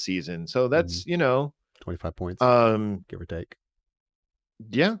 on the season. So Mm-hmm. that's 25 points, um give or take.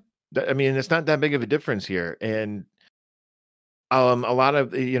 yeah. I mean, it's not that big of a difference here. And a lot of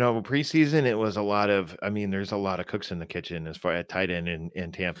preseason, it was a lot of. I mean, there's a lot of cooks in the kitchen as far as tight end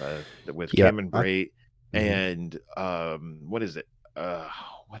in Tampa with Yeah. Cameron Brate Mhm. and what is it?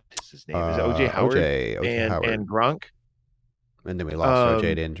 What is his name? Is it OJ Howard OJ Howard. and Gronk? And then we lost OJ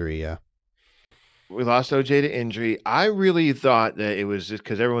Um, to injury. Yeah. we lost OJ to injury. I really thought that it was just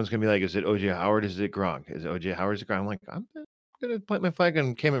because everyone's gonna be like, "Is it OJ Howard? Is it Gronk? Is it OJ Howard? Is it Gronk?" I'm like, I'm gonna plant my flag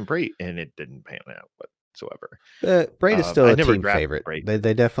on Cameron Brate, and it didn't pan out whatsoever. Braid is still I a never team drafted favorite. Brate.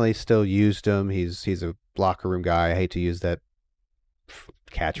 They definitely still used him. He's a locker room guy. I hate to use that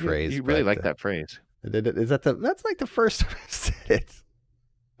catchphrase, You really but like that phrase. is that that's like the first time I said it.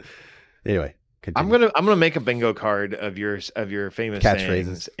 Anyway, I'm continue. gonna make a bingo card of your famous sayings,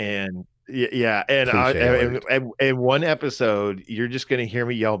 Catchphrases, and yeah, and cliche alert. in one episode you're just gonna hear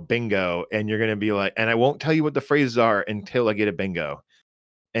me yell bingo, and you're gonna be like, and I won't tell you what the phrases are until I get a bingo,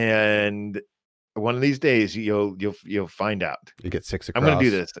 and one of these days you'll find out. You get 6 I'm gonna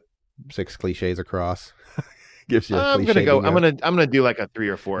do across, this. 6 cliches across. Gives you a I'm gonna cliche go. bingo. I'm gonna do like a 3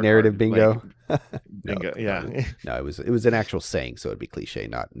 or 4 Narrative card like bingo. No, bingo. no, Yeah, no. It was an actual saying, so it'd be cliche,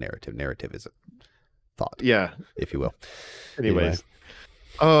 not narrative. Narrative is a thought, yeah. if you will. Anyway, Anyways,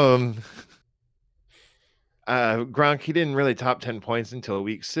 Gronk, he didn't really top 10 points until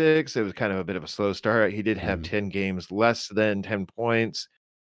week 6. It was kind of a bit of a slow start. He did have 10 games less than 10 points.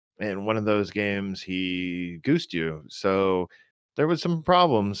 And one of those games he goosed you. So there was some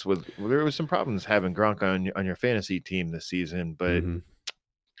problems having Gronk on your fantasy team this season, but mm-hmm.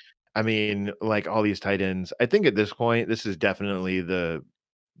 I mean, like all these tight ends, I think at this point, this is definitely the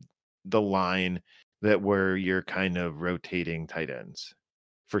line that where you're kind of rotating tight ends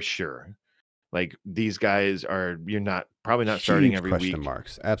for sure. Like these guys are you're not probably not starting Huge every question week.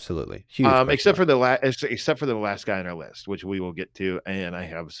 marks. Absolutely. Huge question Except for marks. except for the last guy on our list, which we will get to, and I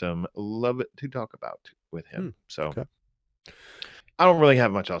have some love to talk about with Hmm. him. So Okay. I don't really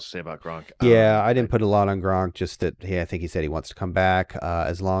have much else to say about Gronk. Yeah, I didn't put a lot on Gronk. Just that, I think he said he wants to come back.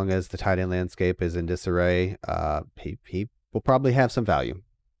 As long as the tight end landscape is in disarray, he will probably have some value.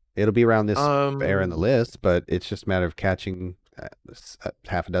 It'll be around this era in the um, list, but it's just a matter of catching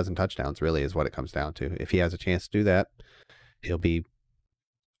half a dozen touchdowns. Really, is what it comes down to. If he has a chance to do that, he'll be.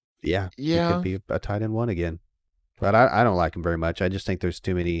 Yeah, he could yeah, be a tight end one again. But I don't like him very much. I just think there's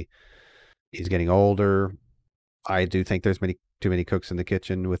too many. He's getting older. I do think there's too many cooks in the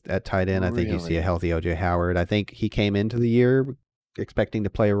kitchen with at tight end. I think you see a really. healthy OJ Howard. I think he came into the year expecting to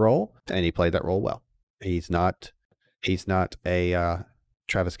play a role, and he played that role well. He's not a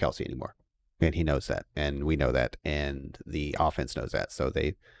Travis Kelce anymore, and he knows that, and we know that, and the offense knows that. So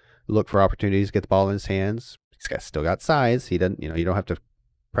they look for opportunities to get the ball in his hands. Still got size. He doesn't, you don't have to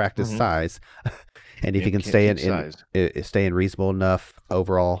practice Hmm. size, and if he Yeah, can can't stay in, teach size. stay in reasonable enough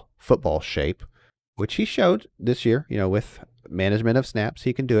overall football shape, which he showed this year, with management of snaps,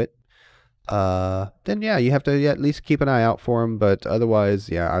 he can do it. Then yeah, you have to at least keep an eye out for him. But otherwise,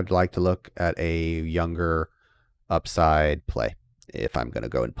 yeah, I'd like to look at a younger upside play if I'm going to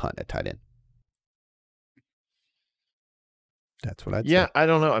go and punt at tight end. That's what I'd Yeah, say. I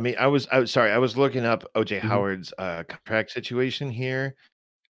don't know. I mean, I was sorry, I was looking up OJ Mm-hmm. Howard's contract situation here.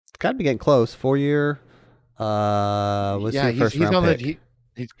 Got to be getting close. 4 year. Was he Yeah, a first he's round on the pick?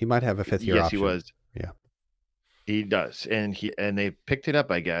 he's He might have a 5th year yes, he option. was. Yeah. He does, and they picked it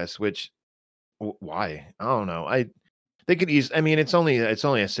up, I guess. Which why? I don't know. They could easily. I mean, it's only a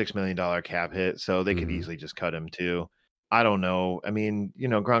 $6 million cap hit, so they could Mm-hmm. easily just cut him too. I don't know. I mean,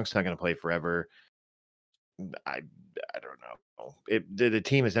 Gronk's not going to play forever. I I don't know. The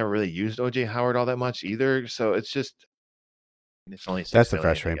team has never really used OJ Howard all that much either, so it's only That's six the million,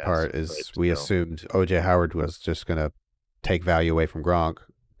 I frustrating guess. part But is we still, assumed OJ Howard was just going to take value away from Gronk.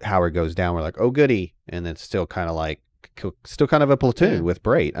 Howard goes down. We're like, oh, goody. And it's still kind of like, still kind of a yeah. platoon with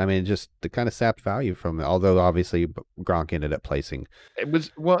Brait. I mean, just the kind of sapped value from it. Although obviously Gronk ended up placing It was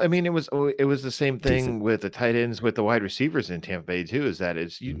well, I mean, it was the same decent. thing with the tight ends with the wide receivers in Tampa Bay too, is that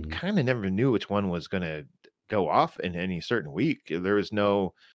it's you Mhm. kind of never knew which one was gonna go off in any certain week. There was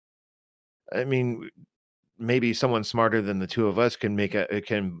no I mean, maybe someone smarter than the two of us can make a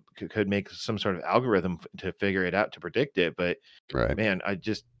could make some sort of algorithm to figure it out to predict it, but Right. man,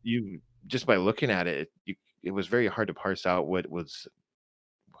 just by looking at it, it was very hard to parse out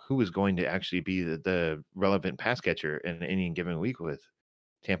who was going to actually be the relevant pass catcher in any given week with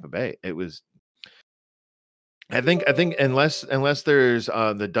Tampa Bay. It was I think unless there's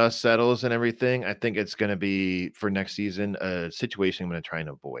the dust settles and everything, I think it's gonna be for next season a situation I'm gonna try and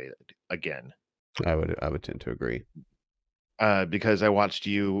avoid again. I would tend to agree. Because I watched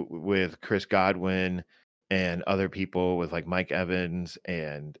you with Chris Godwin and other people with like Mike Evans,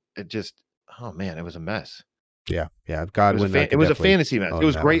 and it just oh man, it was a mess. Yeah. Yeah. It was a Godwin, I it could was a definitely fantasy mess. It own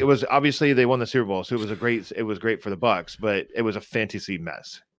was that great. one. It was obviously they won the Super Bowl, so it was great for the Bucks, but it was a fantasy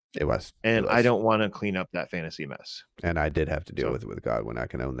mess. It was. It And I was. don't want to clean up that fantasy mess. And I did have to deal So with Godwin. I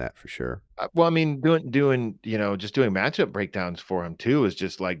can own that for sure. well, I mean, doing just doing matchup breakdowns for him too is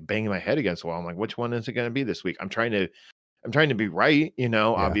just like banging my head against the wall. I'm like, which one is it going to be this week? I'm trying to be right, Yeah.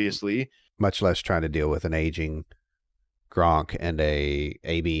 obviously. Much less trying to deal with an aging Gronk and a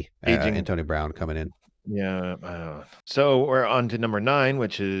AB Aging, Antonio Brown coming in. yeah. So we're on to number 9,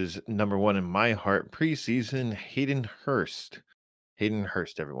 which is number 1 in my heart preseason, Hayden Hurst. Hayden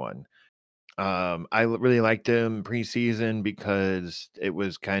Hurst, everyone. Really liked him preseason because it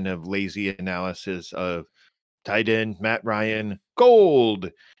was kind of lazy analysis of tight end Matt Ryan gold.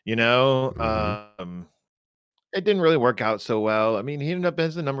 You know, Mm-hmm. it didn't really work out so well. I mean, he ended up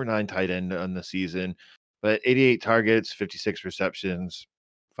as the number 9 tight end on the season, but 88 targets, 56 receptions,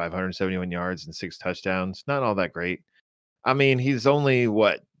 571 yards, and 6 touchdowns. Not all that great. I mean, he's only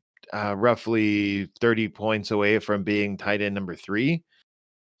what, roughly 30 points away from being tight end number 3.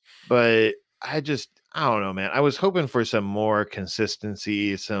 But I don't know, man. I was hoping for some more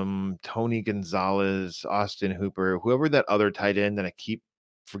consistency, some Tony Gonzalez, Austin Hooper, whoever that other tight end that I keep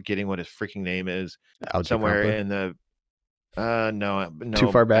forgetting what his freaking name is, Algie somewhere Crumpler. in the no, Too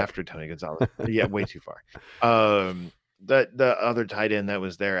no, far back. after Tony Gonzalez. Yeah, way too far. The other tight end that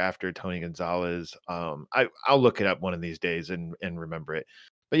was there after Tony Gonzalez. I'll look it up one of these days and remember it.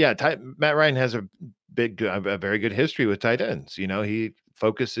 But yeah, Matt Ryan has a very good history with tight ends. He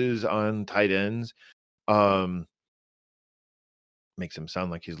focuses on tight ends. Um, Makes him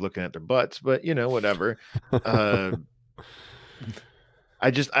sound like he's looking at their butts, but whatever. Uh,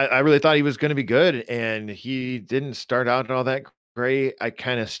 I really thought he was going to be good, and he didn't start out all that great. I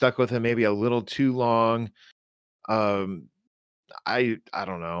kind of stuck with him maybe a little too long. Um, I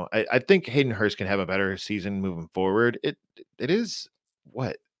don't know. I think Hayden Hurst can have a better season moving forward. It is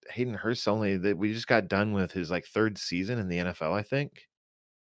what Hayden Hurst only that we just got done with his like third season in the NFL, I think.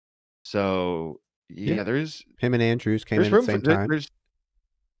 So Yeah. yeah, there's Him and Andrews came in at the room for same time. there's.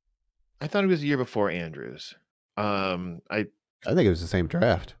 I thought it was a year before Andrews. I think it was the same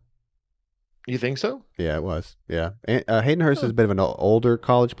draft. You think so? Yeah, it was. Yeah, Hayden Hurst is a bit of an older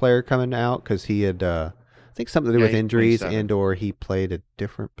college player coming out because he had, I think, something to do with injuries and/or he played a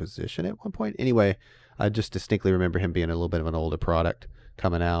different position at one point. Anyway, I just distinctly remember him being a little bit of an older product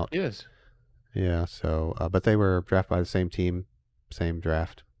coming out. Yes. Yeah. So, but they were drafted by the same team, same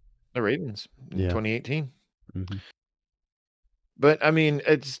draft. The Ravens in 2018. Mm-hmm. But I mean,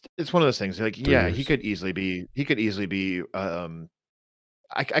 it's one of those things. Like, yeah, he could easily be.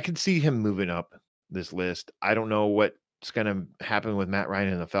 I could see him moving up this list. I don't know what's going to happen with Matt Ryan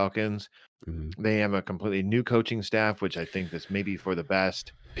and the Falcons. Mm-hmm. They have a completely new coaching staff, which I think is maybe for the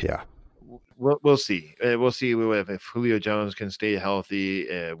best. Yeah. We'll see. We'll see if Julio Jones can stay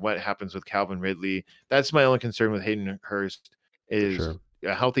healthy. What happens with Calvin Ridley? That's my only concern with Hayden Hurst is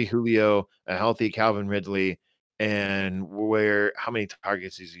a healthy Julio, a healthy Calvin Ridley, and how many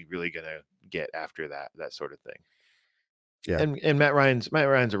targets is he really going to get after that sort of thing? Yeah. And Matt Ryan's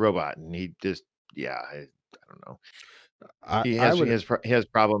a robot, and he just I don't know. He has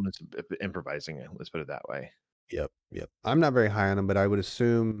problems improvising it. Let's put it that way. Yep. I'm not very high on him, but I would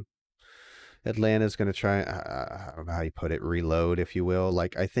assume Atlanta's going to try. I don't know how you put it, reload, if you will.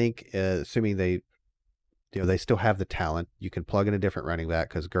 Like, I think, assuming they still have the talent, you can plug in a different running back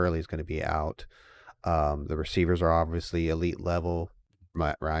because Gurley's going to be out. The receivers are obviously elite level.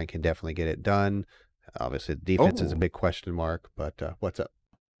 Matt Ryan can definitely get it done. Obviously, the defense is a big question mark, but what's up?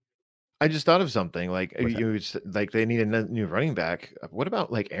 I just thought of something like they need a new running back. What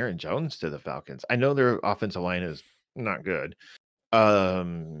about like Aaron Jones to the Falcons? I know their offensive line is not good.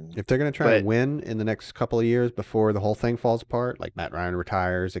 If they're going to try and win in the next couple of years before the whole thing falls apart, like Matt Ryan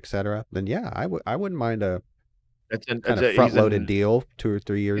retires, etc., then yeah, I wouldn't mind a front-loaded deal 2 or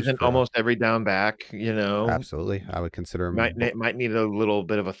 3 years. He's in almost every down back, Absolutely, I would consider him. Might need a little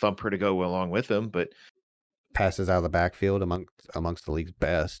bit of a thumper to go along with him, but passes out of the backfield amongst the league's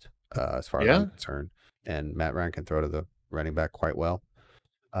best, as far as I'm concerned. And Matt Ryan can throw to the running back quite well.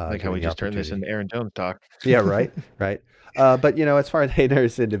 Like how we just turned this into Aaron Jones talk. Yeah, right. But as far as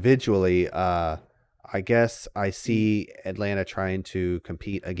haters individually, I guess I see Atlanta trying to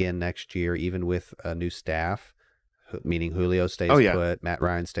compete again next year, even with a new staff. Meaning Julio stays put, Matt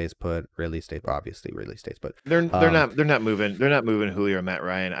Ryan stays put, Ridley stays put. They're not moving Julio or Matt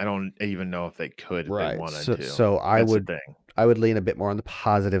Ryan. I don't even know if they could if they wanted to. So I would lean a bit more on the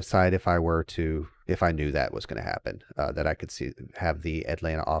positive side if I knew that was going to happen, that I could have the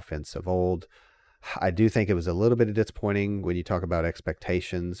Atlanta offense of old. I do think it was a little bit disappointing when you talk about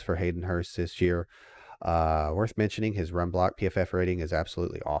expectations for Hayden Hurst this year. Worth mentioning, his run block PFF rating is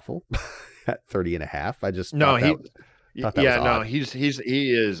absolutely awful at 30.5. I just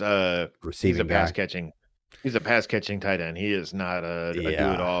he is receiving. He's a pass catching. He's a pass catching tight end. He is not a do it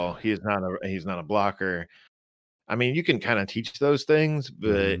all. He's not a blocker. I mean, you can kind of teach those things,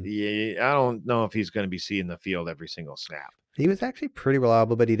 but I don't know if he's going to be seeing the field every single snap. He was actually pretty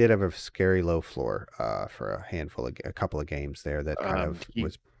reliable, but he did have a scary low floor for a couple of games there that kind of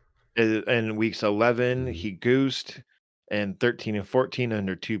was. In weeks 11, he goosed, and 13 and 14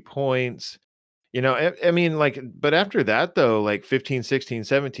 under 2 points. I mean, but after that, though, like 15, 16,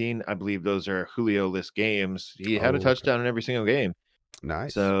 17, I believe those are Julio-less games. He had a touchdown in every single game.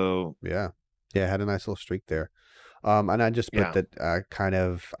 Nice. So, yeah, had a nice little streak there. And I just put that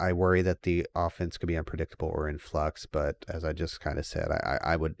I worry that the offense could be unpredictable or in flux. But as I just kind of said,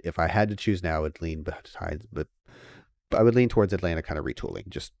 I would, if I had to choose now, I would lean towards Atlanta kind of retooling,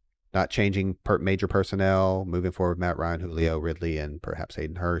 just not changing major personnel, moving forward with Matt Ryan, Julio, Ridley, and perhaps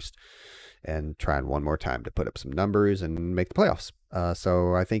Hayden Hurst, and trying one more time to put up some numbers and make the playoffs.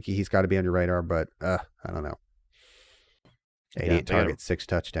 So I think he's got to be on your radar, but I don't know. 88 targets, 6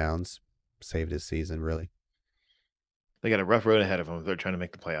 touchdowns, saved his season, really. They got a rough road ahead of them if they're trying to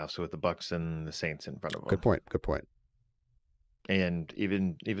make the playoffs with the Bucs and the Saints in front of them. Good point. And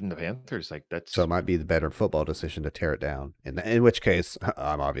even the Panthers, like that's. So it might be the better football decision to tear it down. In which case,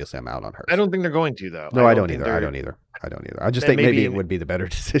 I'm out on Hurst. I don't think they're going to, though. No, I don't either. I just think maybe it would be the better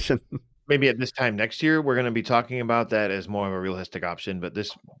decision. maybe at this time next year, we're going to be talking about that as more of a realistic option. But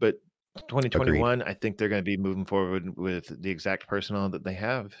Agreed. 2021, I think they're going to be moving forward with the exact personnel that they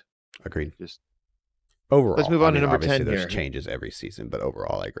have. Agreed. Just Overall, let's move on to number obviously 10 there's here. changes every season, but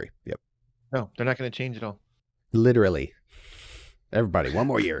overall, I agree. Yep. No, they're not going to change at all. Literally. Everybody, one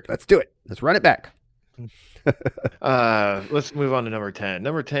more year. Let's do it. Let's run it back. Let's move on to number 10.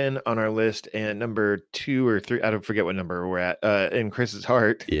 Number 10 on our list, and number 2 or 3, I don't forget what number we're at, in Chris's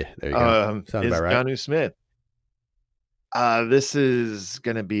heart. Yeah, there you go. Sounds is about right. Jonnu Smith. This is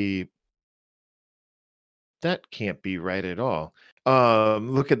gonna be, that can't be right at all.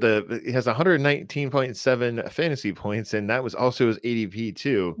 Look at he has 119.7 fantasy points, and that was also his ADP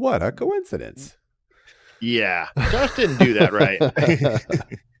too. What a coincidence. Yeah, Josh didn't do that right.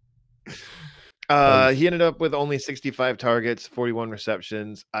 He ended up with only 65 targets, 41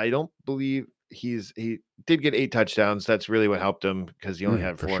 receptions. I don't believe he did get 8 touchdowns. That's really what helped him, because he only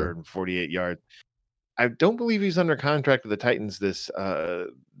had 448 yards. I don't believe he's under contract with the Titans this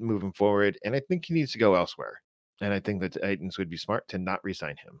moving forward, and I think he needs to go elsewhere. And I think the Titans would be smart to not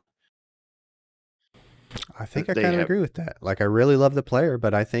re-sign him. I think I kind of agree with that. Like, I really love the player,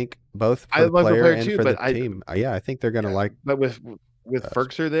 but I think both for the player and for the team, I think they're going to like. But with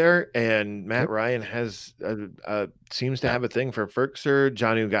Firkser there, and Matt Ryan has seems to have a thing for Firkser.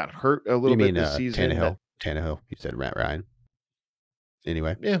 Jonnu got hurt a little bit this season. Tannehill. You said Matt Ryan.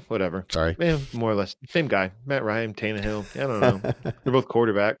 Anyway. Yeah, whatever. Sorry. Yeah, more or less. Same guy. Matt Ryan, Tannehill. I don't know. They're both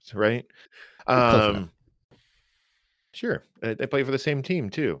quarterbacks, right? Sure. They play for the same team,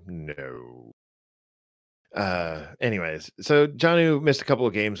 too. No. Anyways, so Jonnu missed a couple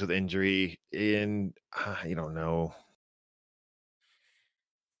of games with injury, and I don't know.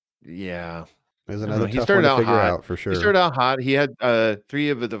 Yeah. There's another tough one to figure out for sure. He started out hot. He had 3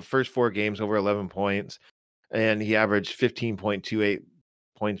 of the first 4 games over 11 points, and he averaged 15.28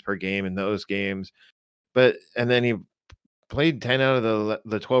 points per game in those games. And then he played 10 out of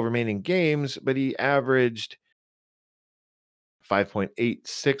the 12 remaining games, but he averaged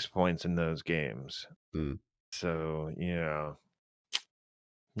 5.86 points in those games. So, yeah,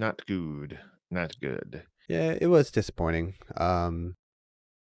 not good. Not good. Yeah, it was disappointing. I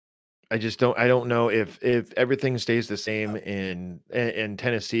don't know if everything stays the same in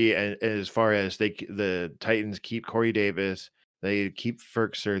Tennessee, and as far as the Titans keep Corey Davis, they keep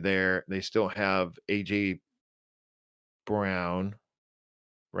Firkser there. They still have AJ Brown,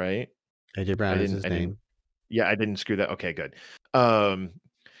 right? AJ Brown is his name. Yeah, I didn't screw that. Okay, good.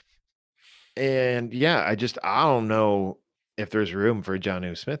 And yeah, I don't know if there's room for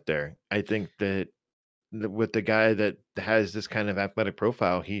Jonnu Smith there. I think that with the guy that has this kind of athletic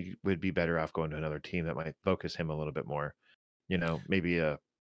profile, he would be better off going to another team that might focus him a little bit more. Maybe I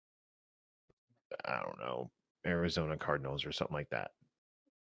don't know, Arizona Cardinals or something like that.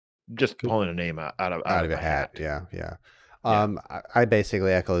 Just pulling a name out of a hat. Yeah. I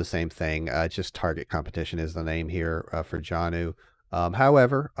basically echo the same thing. Just target competition is the name here for Jonnu.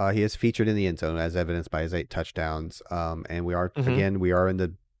 However, he is featured in the end zone as evidenced by his 8 touchdowns. And we are in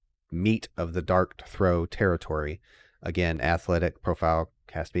the meat of the dart throw territory. Again, athletic profile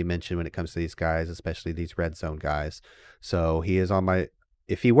has to be mentioned when it comes to these guys, especially these red zone guys. So he is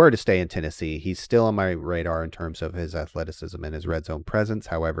if he were to stay in Tennessee, he's still on my radar in terms of his athleticism and his red zone presence.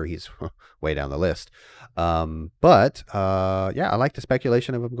 However, he's way down the list. But I like the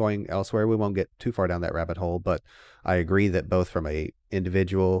speculation of him going elsewhere. We won't get too far down that rabbit hole, but I agree that both from a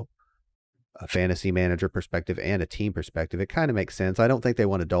individual, a fantasy manager perspective, and a team perspective, it kind of makes sense. I don't think they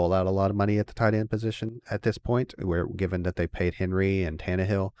want to dole out a lot of money at the tight end position at this point, given that they paid Henry and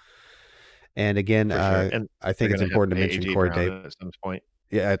Tannehill. And again, and I think it's important to mention Corey Davis at some point.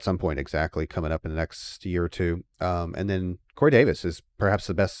 Yeah, at some point, exactly, coming up in the next year or two. And then Corey Davis is perhaps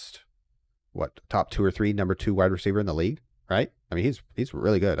the best, top 2 or 3, number 2 wide receiver in the league, right? I mean, he's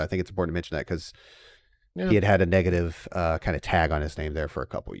really good. I think it's important to mention that because he had a negative kind of tag on his name there for a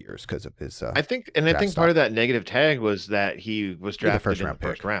couple of years because of his. I think part of that negative tag was that he was drafted in the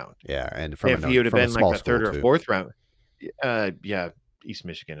first round. Yeah, and if he would have been like the 3rd or 4th round, East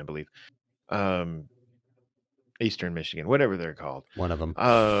Michigan, I believe. Eastern Michigan, whatever they're called. One of them.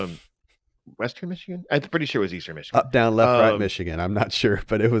 Western Michigan? I'm pretty sure it was Eastern Michigan. Up, down, left, right Michigan. I'm not sure,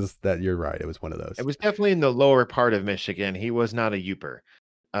 but it was that. You're right. It was one of those. It was definitely in the lower part of Michigan. He was not a Yooper,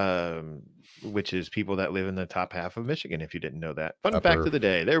 which is people that live in the top half of Michigan, if you didn't know that. Fun fact of the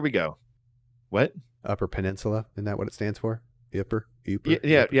day. There we go. What? Upper Peninsula? Isn't that what it stands for? Yooper?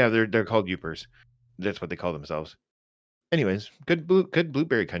 Yeah, they're called Yoopers. That's what they call themselves. Anyways, good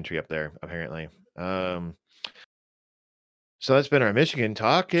blueberry country up there, apparently. So that's been our Michigan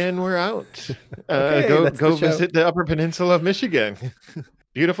talk, and we're out. Okay, go visit the Upper Peninsula of Michigan.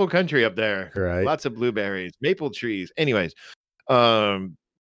 Beautiful country up there. Right. Lots of blueberries, maple trees. Anyways, um,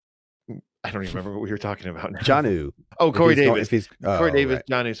 I don't even remember what we were talking about now. Jonnu. Oh, Corey Davis. Corey Oh, Davis,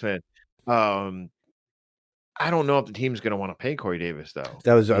 right. Jonnu Smith. I don't know if the team's going to want to pay Corey Davis though.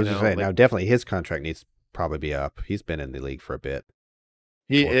 I was just saying. Like, now, definitely his contract needs to probably be up. He's been in the league for a bit.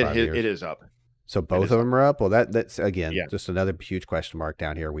 it is up. So both of them are up. Well, that's again Yeah. just another huge question mark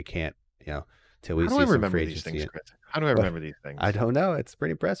down here. We can't, till we How do see I some remember free these agency. things, Chris? How do I remember these things? I don't know. It's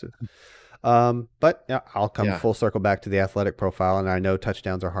pretty impressive. But yeah, I'll come full circle back to the athletic profile, and I know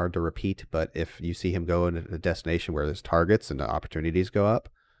touchdowns are hard to repeat, but if you see him go in a destination where there's targets and the opportunities go up,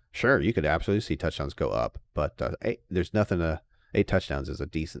 sure, you could absolutely see touchdowns go up. But there's nothing. 8 touchdowns is a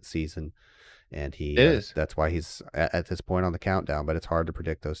decent season, and he is. That's why he's at this point on the countdown. But it's hard to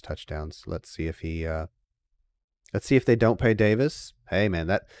predict those touchdowns. Let's see if they don't pay Davis. Hey,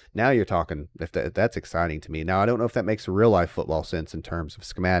 man, now you're talking. If that's exciting to me. Now, I don't know if that makes real life football sense in terms of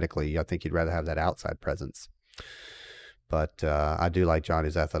schematically. I think you'd rather have that outside presence. But I do like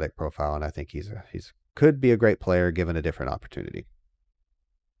Johnny's athletic profile, and I think he's could be a great player given a different opportunity.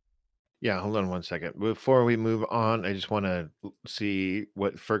 Yeah, hold on one second. Before we move on, I just want to see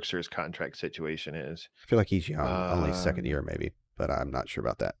what Firkser's contract situation is. I feel like he's young, only second year maybe, but I'm not sure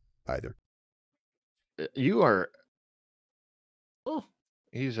about that either. You are. Oh,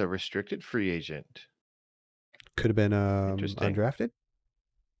 he's a restricted free agent. Could have been undrafted.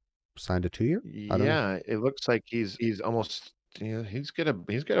 Signed a 2-year. Yeah, it looks like he's almost. He's got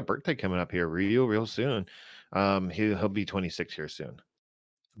a birthday coming up here real soon. He'll be 26 here soon.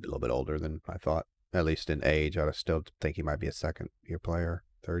 A little bit older than I thought, at least in age. I still think he might be a second-year player,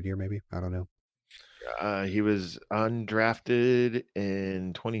 third year maybe. I don't know. He was undrafted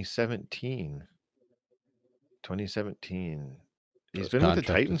in 2017. 2017. He's been with the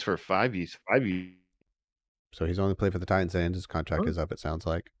Titans for 5 years. So he's only played for the Titans, and his contract is up, it sounds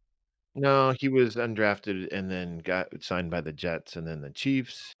like. No, he was undrafted and then got signed by the Jets and then the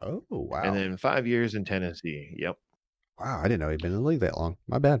Chiefs. Oh, wow. And then 5 years in Tennessee. Yep. Wow, I didn't know he'd been in the league that long.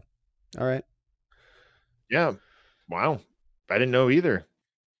 My bad. All right. Yeah. Wow. I didn't know either.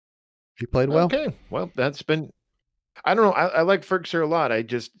 He played well. Okay. Well, that's been. I don't know. I like Firkser a lot.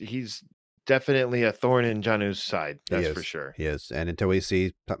 He's definitely a thorn in Jonnu's side. That's for sure. He is. And until we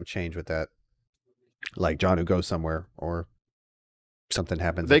see something change with that, like Jonnu goes somewhere or something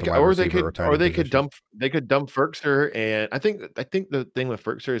happens, they could dump Firkser, and I think the thing with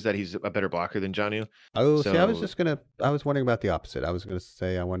Firkser is that he's a better blocker than Jonnu. Oh, see, I was wondering about the opposite. I was gonna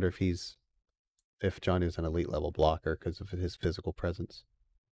say I wonder if Jonnu's an elite level blocker because of his physical presence.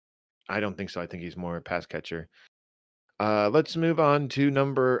 I don't think so. I think he's more a pass catcher. Let's move on to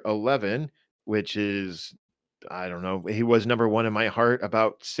number 11, which is, I don't know. He was number 1 in my heart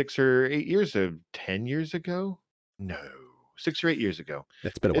about 6 or 8 years ago. 10 years ago? No, 6 or 8 years ago.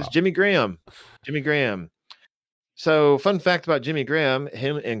 It's been a while. It's Jimmy Graham. Jimmy Graham. So, fun fact about Jimmy Graham: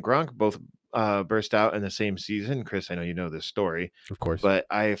 him and Gronk both burst out in the same season. Chris, I know you know this story, of course, but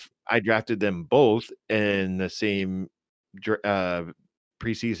I drafted them both in the same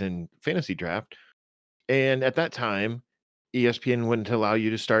preseason fantasy draft, and at that time, ESPN wouldn't allow you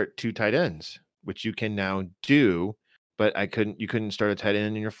to start 2 tight ends, which you can now do. But you couldn't start a tight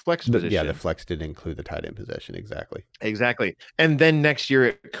end in your flex position. Yeah, the flex didn't include the tight end position. Exactly. And then next year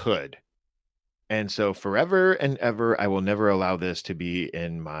it could. And so forever and ever, I will never allow this to be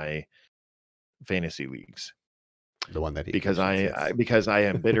in my fantasy leagues. The one that because I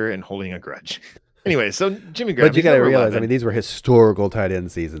am bitter and holding a grudge. Anyway, so Jimmy Graham. But you got to realize, 11. I mean, these were historical tight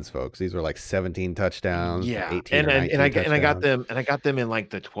end seasons, folks. These were like 17 touchdowns, 18 and I got them in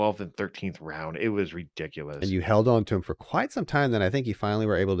like the 12th and 13th round. It was ridiculous. And you held on to him for quite some time. Then I think you finally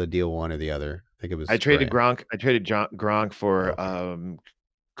were able to deal one or the other. I think it was. I traded Gronk. I traded Gronk for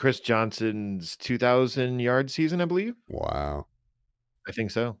Chris Johnson's 2,000-yard season, I believe. Wow. I think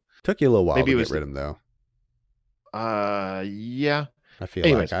so. Took you a little while to get rid of him, though. Yeah. I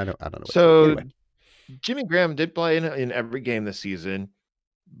feel like I don't know. So anyway. Jimmy Graham did play in every game this season,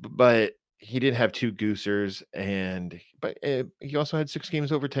 but he did have 2 goosers, but he also had 6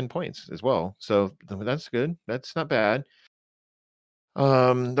 games over 10 points as well. So that's good. That's not bad.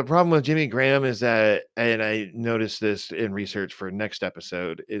 The problem with Jimmy Graham is that, and I noticed this in research for next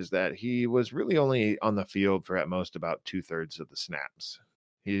episode, is that he was really only on the field for at most about 2/3 of the snaps.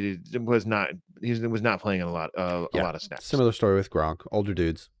 He was not playing a lot of snaps. Similar story with Gronk. Older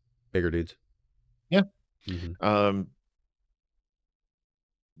dudes, bigger dudes. Yeah. Mm-hmm.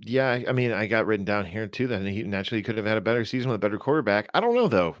 Yeah, I mean, I got written down here too that he naturally could have had a better season with a better quarterback. I don't know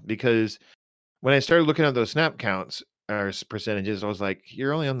though, because when I started looking at those snap counts or percentages, I was like,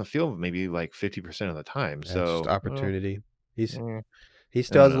 you're only on the field maybe like 50% of the time. So just opportunity. He I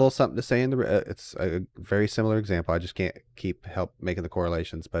still don't has a know. little something to say in the. It's a very similar example. I just can't keep help making the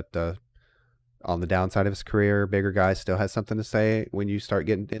correlations, but on the downside of his career, bigger guy still has something to say when you start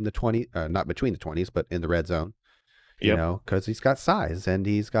getting in the 20s, not between the 20s, but in the red zone. You Yep. know, because he's got size and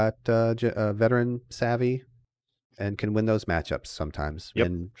he's got veteran savvy and can win those matchups sometimes. Yep.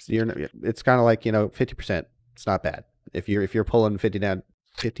 And it's kind of like 50%. It's not bad if you're pulling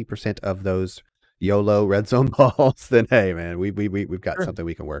 50% of those YOLO red zone balls. Then hey, man, we've got Sure. something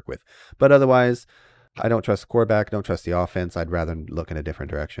we can work with. But otherwise, I don't trust the quarterback. Don't trust the offense. I'd rather look in a different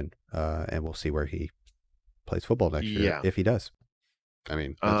direction. And we'll see where he plays football next year Yeah. if he does. I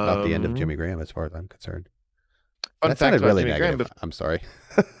mean, that's about the end of Um. Jimmy Graham as far as I'm concerned. Fun That fact sounded about really Jimmy Graham. negative. I'm sorry.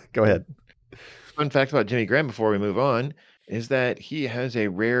 Go ahead. Fun fact about Jimmy Graham before we move on is that he has a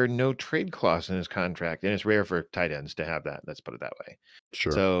rare no trade clause in his contract, and it's rare for tight ends to have that. Let's put it that way.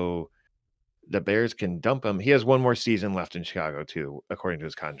 Sure. So the Bears can dump him. He has one more season left in Chicago too, according to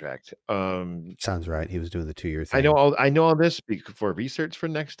his contract. Sounds right. He was doing the 2-year I thing. know all this for research for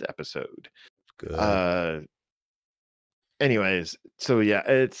next episode. Good. Uh, anyways, so yeah,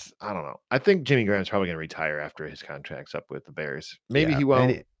 I don't know. I think Jimmy Graham's probably going to retire after his contract's up with the Bears. Maybe Yeah, he and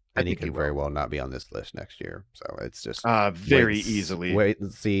won't. I he think he could very will. well not be on this list next year. So it's just Very easily wait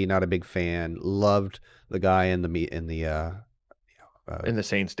and see. Not a big fan. Loved the guy in the meet in the in the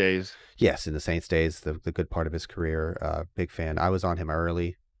Saints days. yes, in the Saints days, the good part of his career. Big fan. I was on him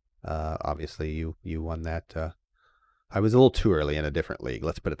early. Obviously you won that. I was a little too early in a different league.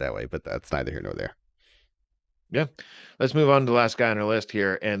 Let's put it that way. But that's neither here nor there. Yeah. Let's move on to the last guy on our list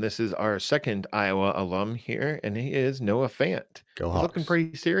here. And this is our second Iowa alum here, and he is Noah Fant. Go He's looking Hawks.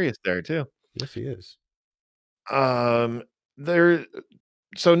 pretty serious there, too. Yes, he is. Um, there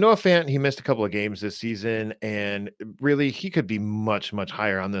so Noah Fant, he missed a couple of games this season, and really he could be much, much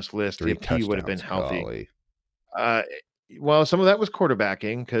higher on this list 3 if he would have been touchdowns. healthy. Golly. Uh, well, some of that was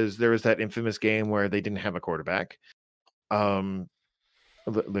quarterbacking because there was that infamous game where they didn't have a quarterback. Um,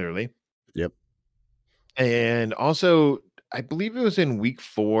 literally. Yep. And also, I believe it was in week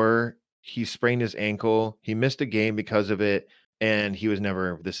 4, he sprained his ankle. He missed a game because of it, and he was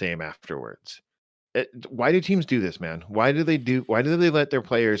never the same afterwards. Why do teams do this, man? Why do they let their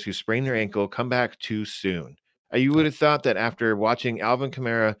players who sprain their ankle come back too soon? You would have thought that after watching Alvin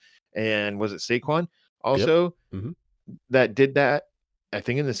Kamara and was it Saquon Yep. also Mm-hmm. that did that, I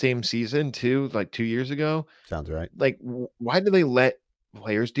think in the same season too, like 2 years ago. Sounds right. Like, why do they let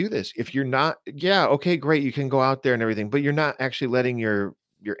players do this? If you're not, yeah, okay, great, you can go out there and everything, but you're not actually letting your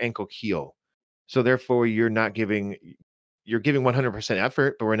ankle heal. So therefore, you're giving 100%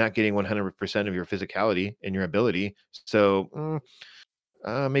 effort, but we're not getting 100% of your physicality and your ability. So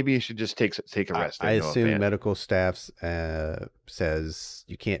maybe you should just take a rest I there, Noah assume Fant. medical staff says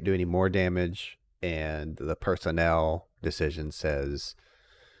you can't do any more damage, and the personnel decision says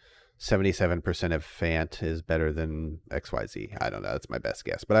 77% of Fant is better than XYZ. I don't know. That's my best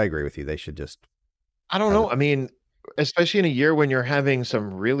guess, but I agree with you. They should just. I don't know. I mean, especially in a year when you're having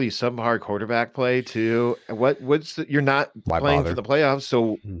some really subpar quarterback play too. You're not Why playing for bother? the playoffs,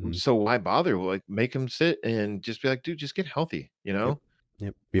 so Mm-hmm. why bother? Like make him sit and just be like, dude, just get healthy, Yep.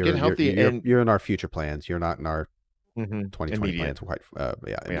 Yep. Get healthy and You're in our future plans. You're not in our 2020 immediate. plans. Quite. Yeah.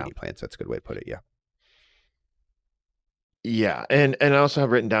 Yeah. Immediate plans. That's a good way to put it. Yeah. Yeah. And I also have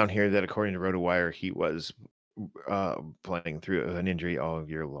written down here that according to RotoWire, he was playing through an injury all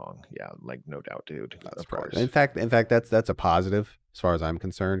year long. Yeah, like no doubt, dude. That's Of right. course. In fact, that's a positive as far as I'm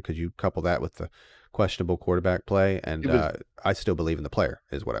concerned because you couple that with the questionable quarterback play, and It was I still believe in the player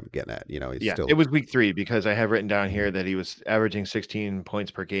is what I'm getting at. He's Yeah, still. it was week 3 because I have written down Mhm. here that he was averaging 16 points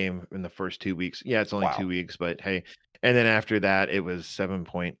per game in the first 2 weeks. Yeah, it's only 2 Wow. weeks, but hey. And then after that, it was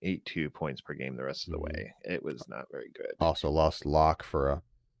 7.82 points per game the rest of the Mhm. way. It was not very good. Also lost Locke for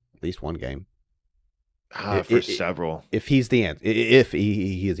at least one game. For several. If he's the answer, if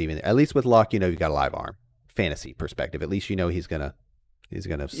he is even at least with Locke, you've got a live arm. Fantasy perspective, at least he's gonna.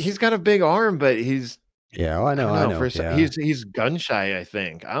 He's got a big arm, but he's Yeah, oh, I I know, don't I know. know. For Yeah. he's gun shy, I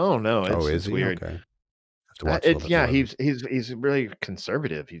think. I don't know. Oh, is It's he? weird. Okay. Have to watch a little bit Yeah. more of him. He's really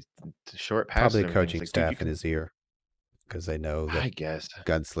conservative. He's short passes Probably and everything. It's coaching like, dude, you staff in can. his ear because they know the I guess.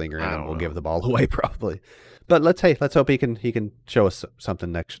 gunslinger in I him don't will give know. the ball away probably. But let's hope he can show us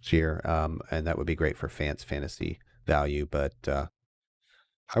something next year. And that would be great for fantasy value. But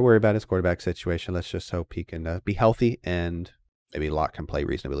I worry about his quarterback situation. Let's just hope he can be healthy and maybe Locke can play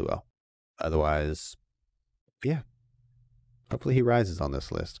reasonably well. Otherwise, yeah. Hopefully he rises on this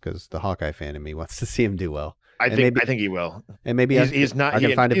list because the Hawkeye fan in me wants to see him do well. I And maybe think he will. he's Not I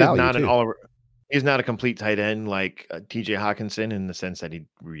can find a he is value not an too. all. He's not a complete tight end like TJ Hawkinson in the sense that he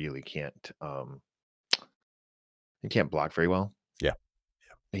really can't. He can't block very well. Yeah.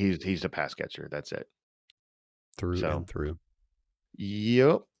 He's a pass catcher. That's it. through and So, through.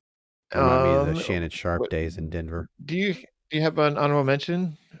 yep. Remind me of the Um, Shannon Sharp what days in Denver. do you have an honorable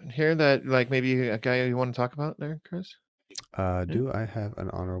mention here that like maybe a guy you want to talk about there, Chris? Yeah. Do I have an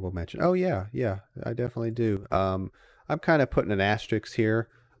honorable mention? Oh yeah, yeah, I definitely do. I'm kind of putting an asterisk here.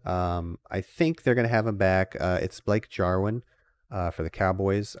 I think they're gonna have him back. It's Blake Jarwin, for the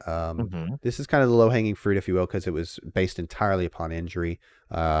Cowboys. Mm-hmm. This is kind of the low hanging fruit, if you will, because it was based entirely upon injury.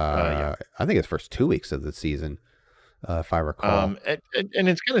 Yeah. I think it's first 2 weeks of the season, if I recall. And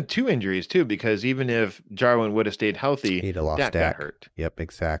it's kind of two injuries too, because even if Jarwin would have stayed healthy, He'd have lost Dak got Dak. hurt. Yep,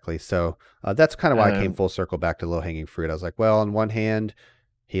 exactly. So that's kind of why I came Um, full circle back to low hanging fruit. I was like, well, on one hand,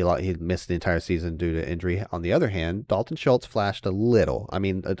 he missed the entire season due to injury. On the other hand, Dalton Schultz flashed a little. I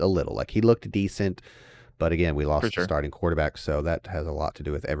mean, a little. Like he looked decent, but again, we for lost the sure. starting quarterback, so that has a lot to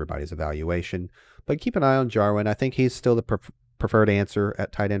do with everybody's evaluation. But keep an eye on Jarwin. I think he's still the preferred answer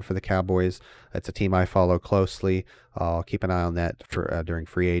at tight end for the Cowboys. It's a team I follow closely. I'll keep an eye on that for during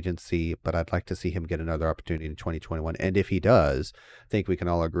free agency, but I'd like to see him get another opportunity in 2021. And if he does, I think we can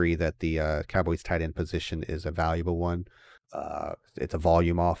all agree that the Cowboys tight end position is a valuable one. It's a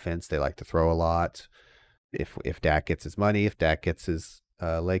volume offense. They like to throw a lot. If Dak gets his money, if Dak gets his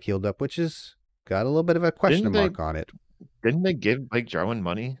leg healed up, which is got a little bit of a question Didn't they mark on it. didn't they give Blake Jarwin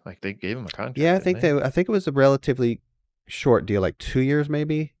money? Like they gave him a Yeah, contract, didn't they? I think it was a relatively short deal, like 2 years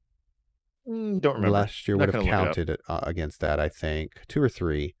maybe. Don't remember. Last year would Not have gonna look it up. counted against that, I think, 2 or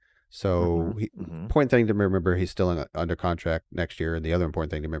 3. Mm-hmm. So, Mm-hmm. important thing to remember, he's still under contract next year. And the other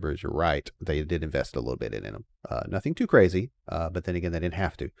important thing to remember is you're right. They did invest a little bit in him. Nothing too crazy, but then again, they didn't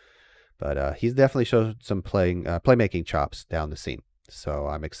have to. But he's definitely showed some playmaking chops down the seam. So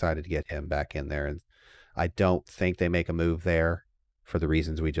I'm excited to get him back in there. And I don't think they make a move there for the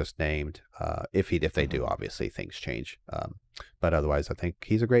reasons we just named. If they do, Mm-hmm. obviously things change. But otherwise, I think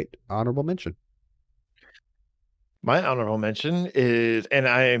he's a great honorable mention. My honorable mention is,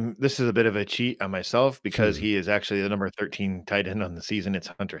 and this is a bit of a cheat on myself because Hmm. he is actually the number 13 tight end on the season. It's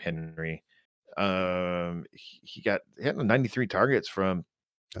Hunter Henry. He had 93 targets from,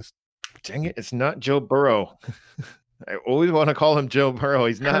 That's dang it, it's not Joe Burrow. I always want to call him Joe Burrow.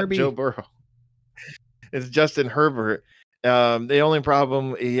 He's not Joe Herbie. Burrow. It's Justin Herbert. The only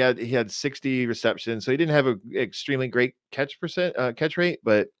problem he had 60 receptions, so he didn't have a extremely great catch rate,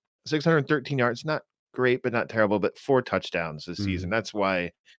 but 613 yards, not great, but not terrible, but 4 touchdowns this season. Mm, That's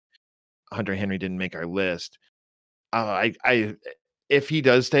why Hunter Henry didn't make our list. I if he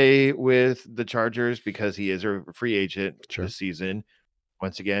does stay with the Chargers because he is a free agent sure. this season,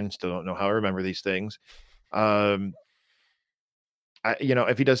 once again, still don't know how I remember these things. Um,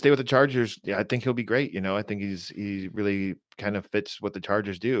 if he does stay with the Chargers, yeah, I think he'll be great. I think he really kind of fits what the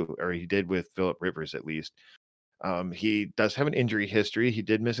Chargers do, or he did with Philip Rivers at least. He does have an injury history. He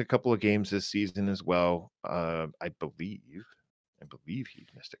did miss a couple of games this season as well. I believe he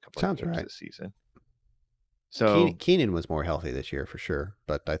missed a couple of Sounds games right. this season. So Keenan was more healthy this year for sure,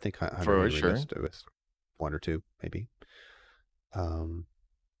 but I think Hunter for Henry sure, was 1 or 2 maybe. Um,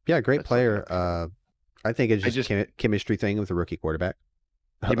 yeah, great let's look it player. up here. I think it's I just just chemistry thing with a rookie quarterback.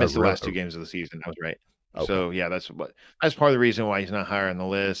 He A missed the last 2 games of the season. I was right. Okay. So yeah, that's part of the reason why he's not higher on the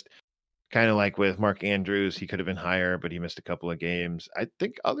list. Kind of like with Mark Andrews, he could have been higher, but he missed a couple of games. I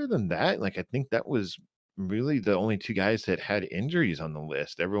think other than that, like I think that was really the only 2 guys that had injuries on the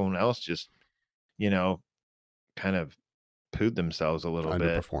list. Everyone else just, you know, kind of pooed themselves a little bit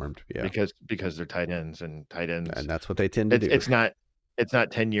Underperformed. Yeah. because they're tight ends and tight ends. And that's what they tend to It's do. it's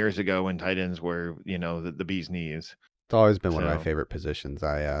not 10 years ago when tight ends were, the bee's knees. It's always been one of my So favorite positions.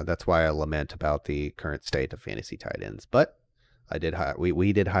 That's why I lament about the current state of fantasy tight ends. But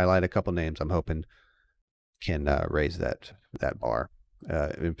we did highlight a couple names. I'm hoping can raise that bar,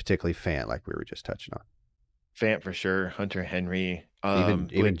 and particularly Fant, like we were just touching on. Fant for sure, Hunter Henry, Even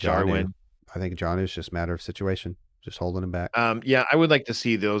Blake Jonnu. Jarwin. I think Jonnu is just a matter of situation, just holding him back. Yeah, I would like to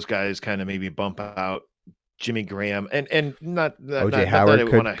see those guys kind of maybe bump out Jimmy Graham and OJ not that I Howard want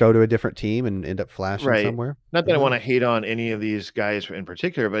could to go to a different team and end up flashing right. somewhere. Not that I Mhm. want to hate on any of these guys in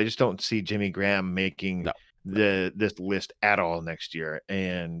particular, but I just don't see Jimmy Graham making No. this list at all next year,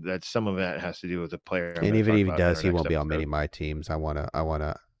 and that some of that has to do with the player I'm And going to even talk if he about in does, our he next won't be on many episode. of my teams.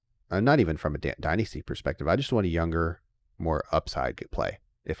 Not even from a dynasty perspective. I just want a younger, more upside play.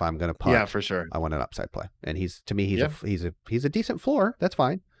 If I'm going to Yeah, punt, for sure. I want an upside play. And to me, Yeah. he's a decent floor. That's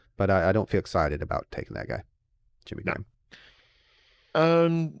fine. But I don't feel excited about taking that guy, Jimmy No.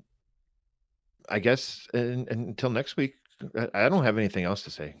 Graham. I guess until next week, I don't have anything else to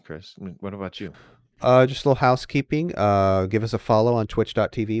say, Chris. What about you? Just a little housekeeping. Give us a follow on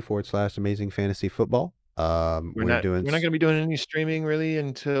twitch.tv/Amazing Fantasy Football. We're doing we're not going to be doing any streaming really draft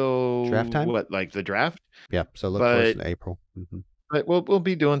until time. what, like the draft, Yeah, so look for us but in April. we'll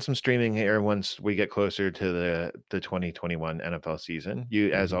be doing some streaming here once we get closer to the 2021 NFL season.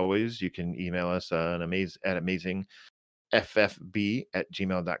 You, as Hmm. always, you can email us at amazingffb at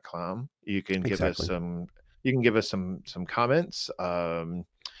gmail.com. You can give us Exactly. some comments. You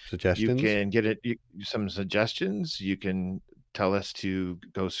Suggestions. can get some suggestions. You can tell us to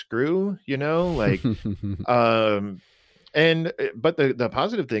go screw, like, and but the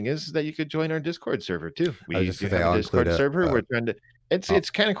positive thing is that you could join our Discord server too. I was We just do gonna say have a I'll include Discord server. We're trying to. I'll- It's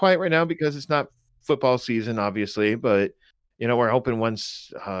kind of quiet right now because it's not football season, obviously. But we're hoping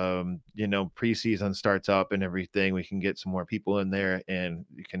once preseason starts up and everything, we can get some more people in there, and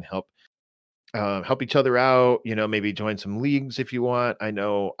you can help each other out. Maybe join some leagues if you want. I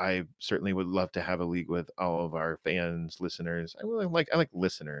know I certainly would love to have a league with all of our fans, listeners. I like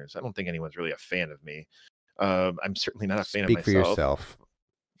listeners. I don't think anyone's really a fan of me. I'm certainly not a fan of speak for myself. yourself.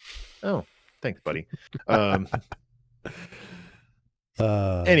 Oh, thanks, buddy.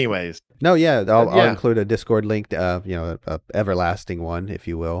 Anyways, no, yeah, I'll yeah, include a Discord link, a everlasting one, if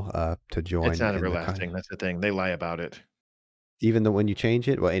you will, to join. it's not everlasting. That's the thing. They lie about it. Even though when you change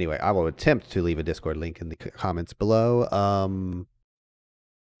it, well, anyway, I will attempt to leave a Discord link in the comments below. I'm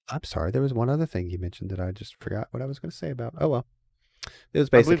sorry, there was one other thing you mentioned that I just forgot what I was going to say about. Oh well. It was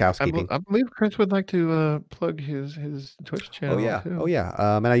basic housekeeping. I believe Chris would like to plug his Twitch channel. Too. Oh yeah.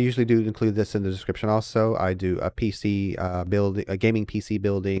 And I usually do include this in the description. Also, I do a PC building, a gaming PC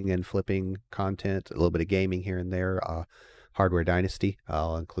building and flipping content. A little bit of gaming here and there. Hardware Dynasty.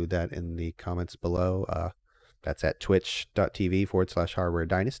 I'll include that in the comments below. That's at twitch.tv/Hardware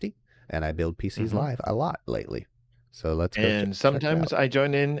Dynasty, and I build PCs live a lot lately. So let's go. And sometimes I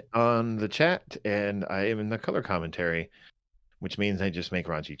join in on the chat, and I am in the color commentary, which means I just make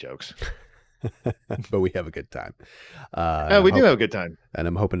raunchy jokes. But we have a good time. We do have a good time. And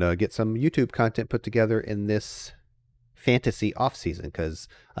I'm hoping to get some YouTube content put together in this fantasy off season, because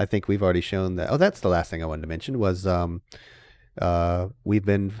I think we've already shown that. Oh, that's the last thing I wanted to mention was we've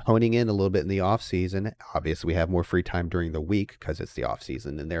been honing in a little bit in the off season. Obviously, we have more free time during the week because it's the off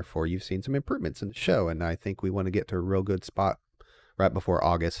season, and therefore you've seen some improvements in the show. And I think we want to get to a real good spot right before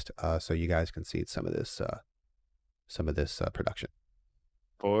August, so you guys can see some of this production.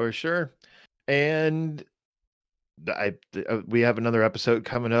 For sure. And we have another episode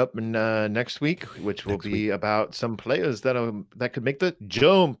coming up next week, which will be about some players that could make the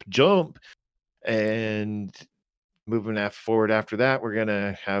jump. And moving forward after that, we're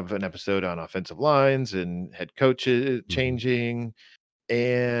gonna have an episode on offensive lines and head coaches changing,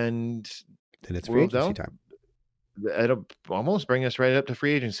 and then it's free agency time. It'll almost bring us right up to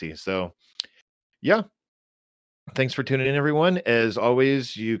free agency. So, yeah. Thanks for tuning in, everyone. As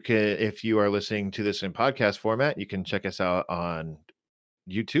always, if you are listening to this in podcast format, you can check us out on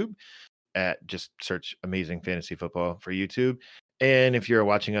YouTube just search Amazing Fantasy Football for YouTube. And if you're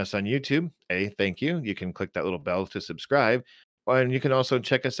watching us on YouTube, thank you. You can click that little bell to subscribe. And you can also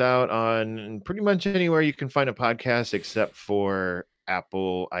check us out on pretty much anywhere you can find a podcast, except for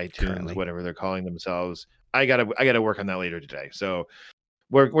Apple, iTunes, currently, whatever they're calling themselves. I gotta work on that later today. So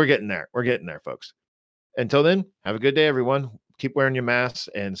we're getting there. We're getting there, folks. Until then, have a good day, everyone. Keep wearing your masks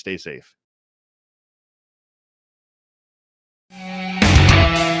and stay safe.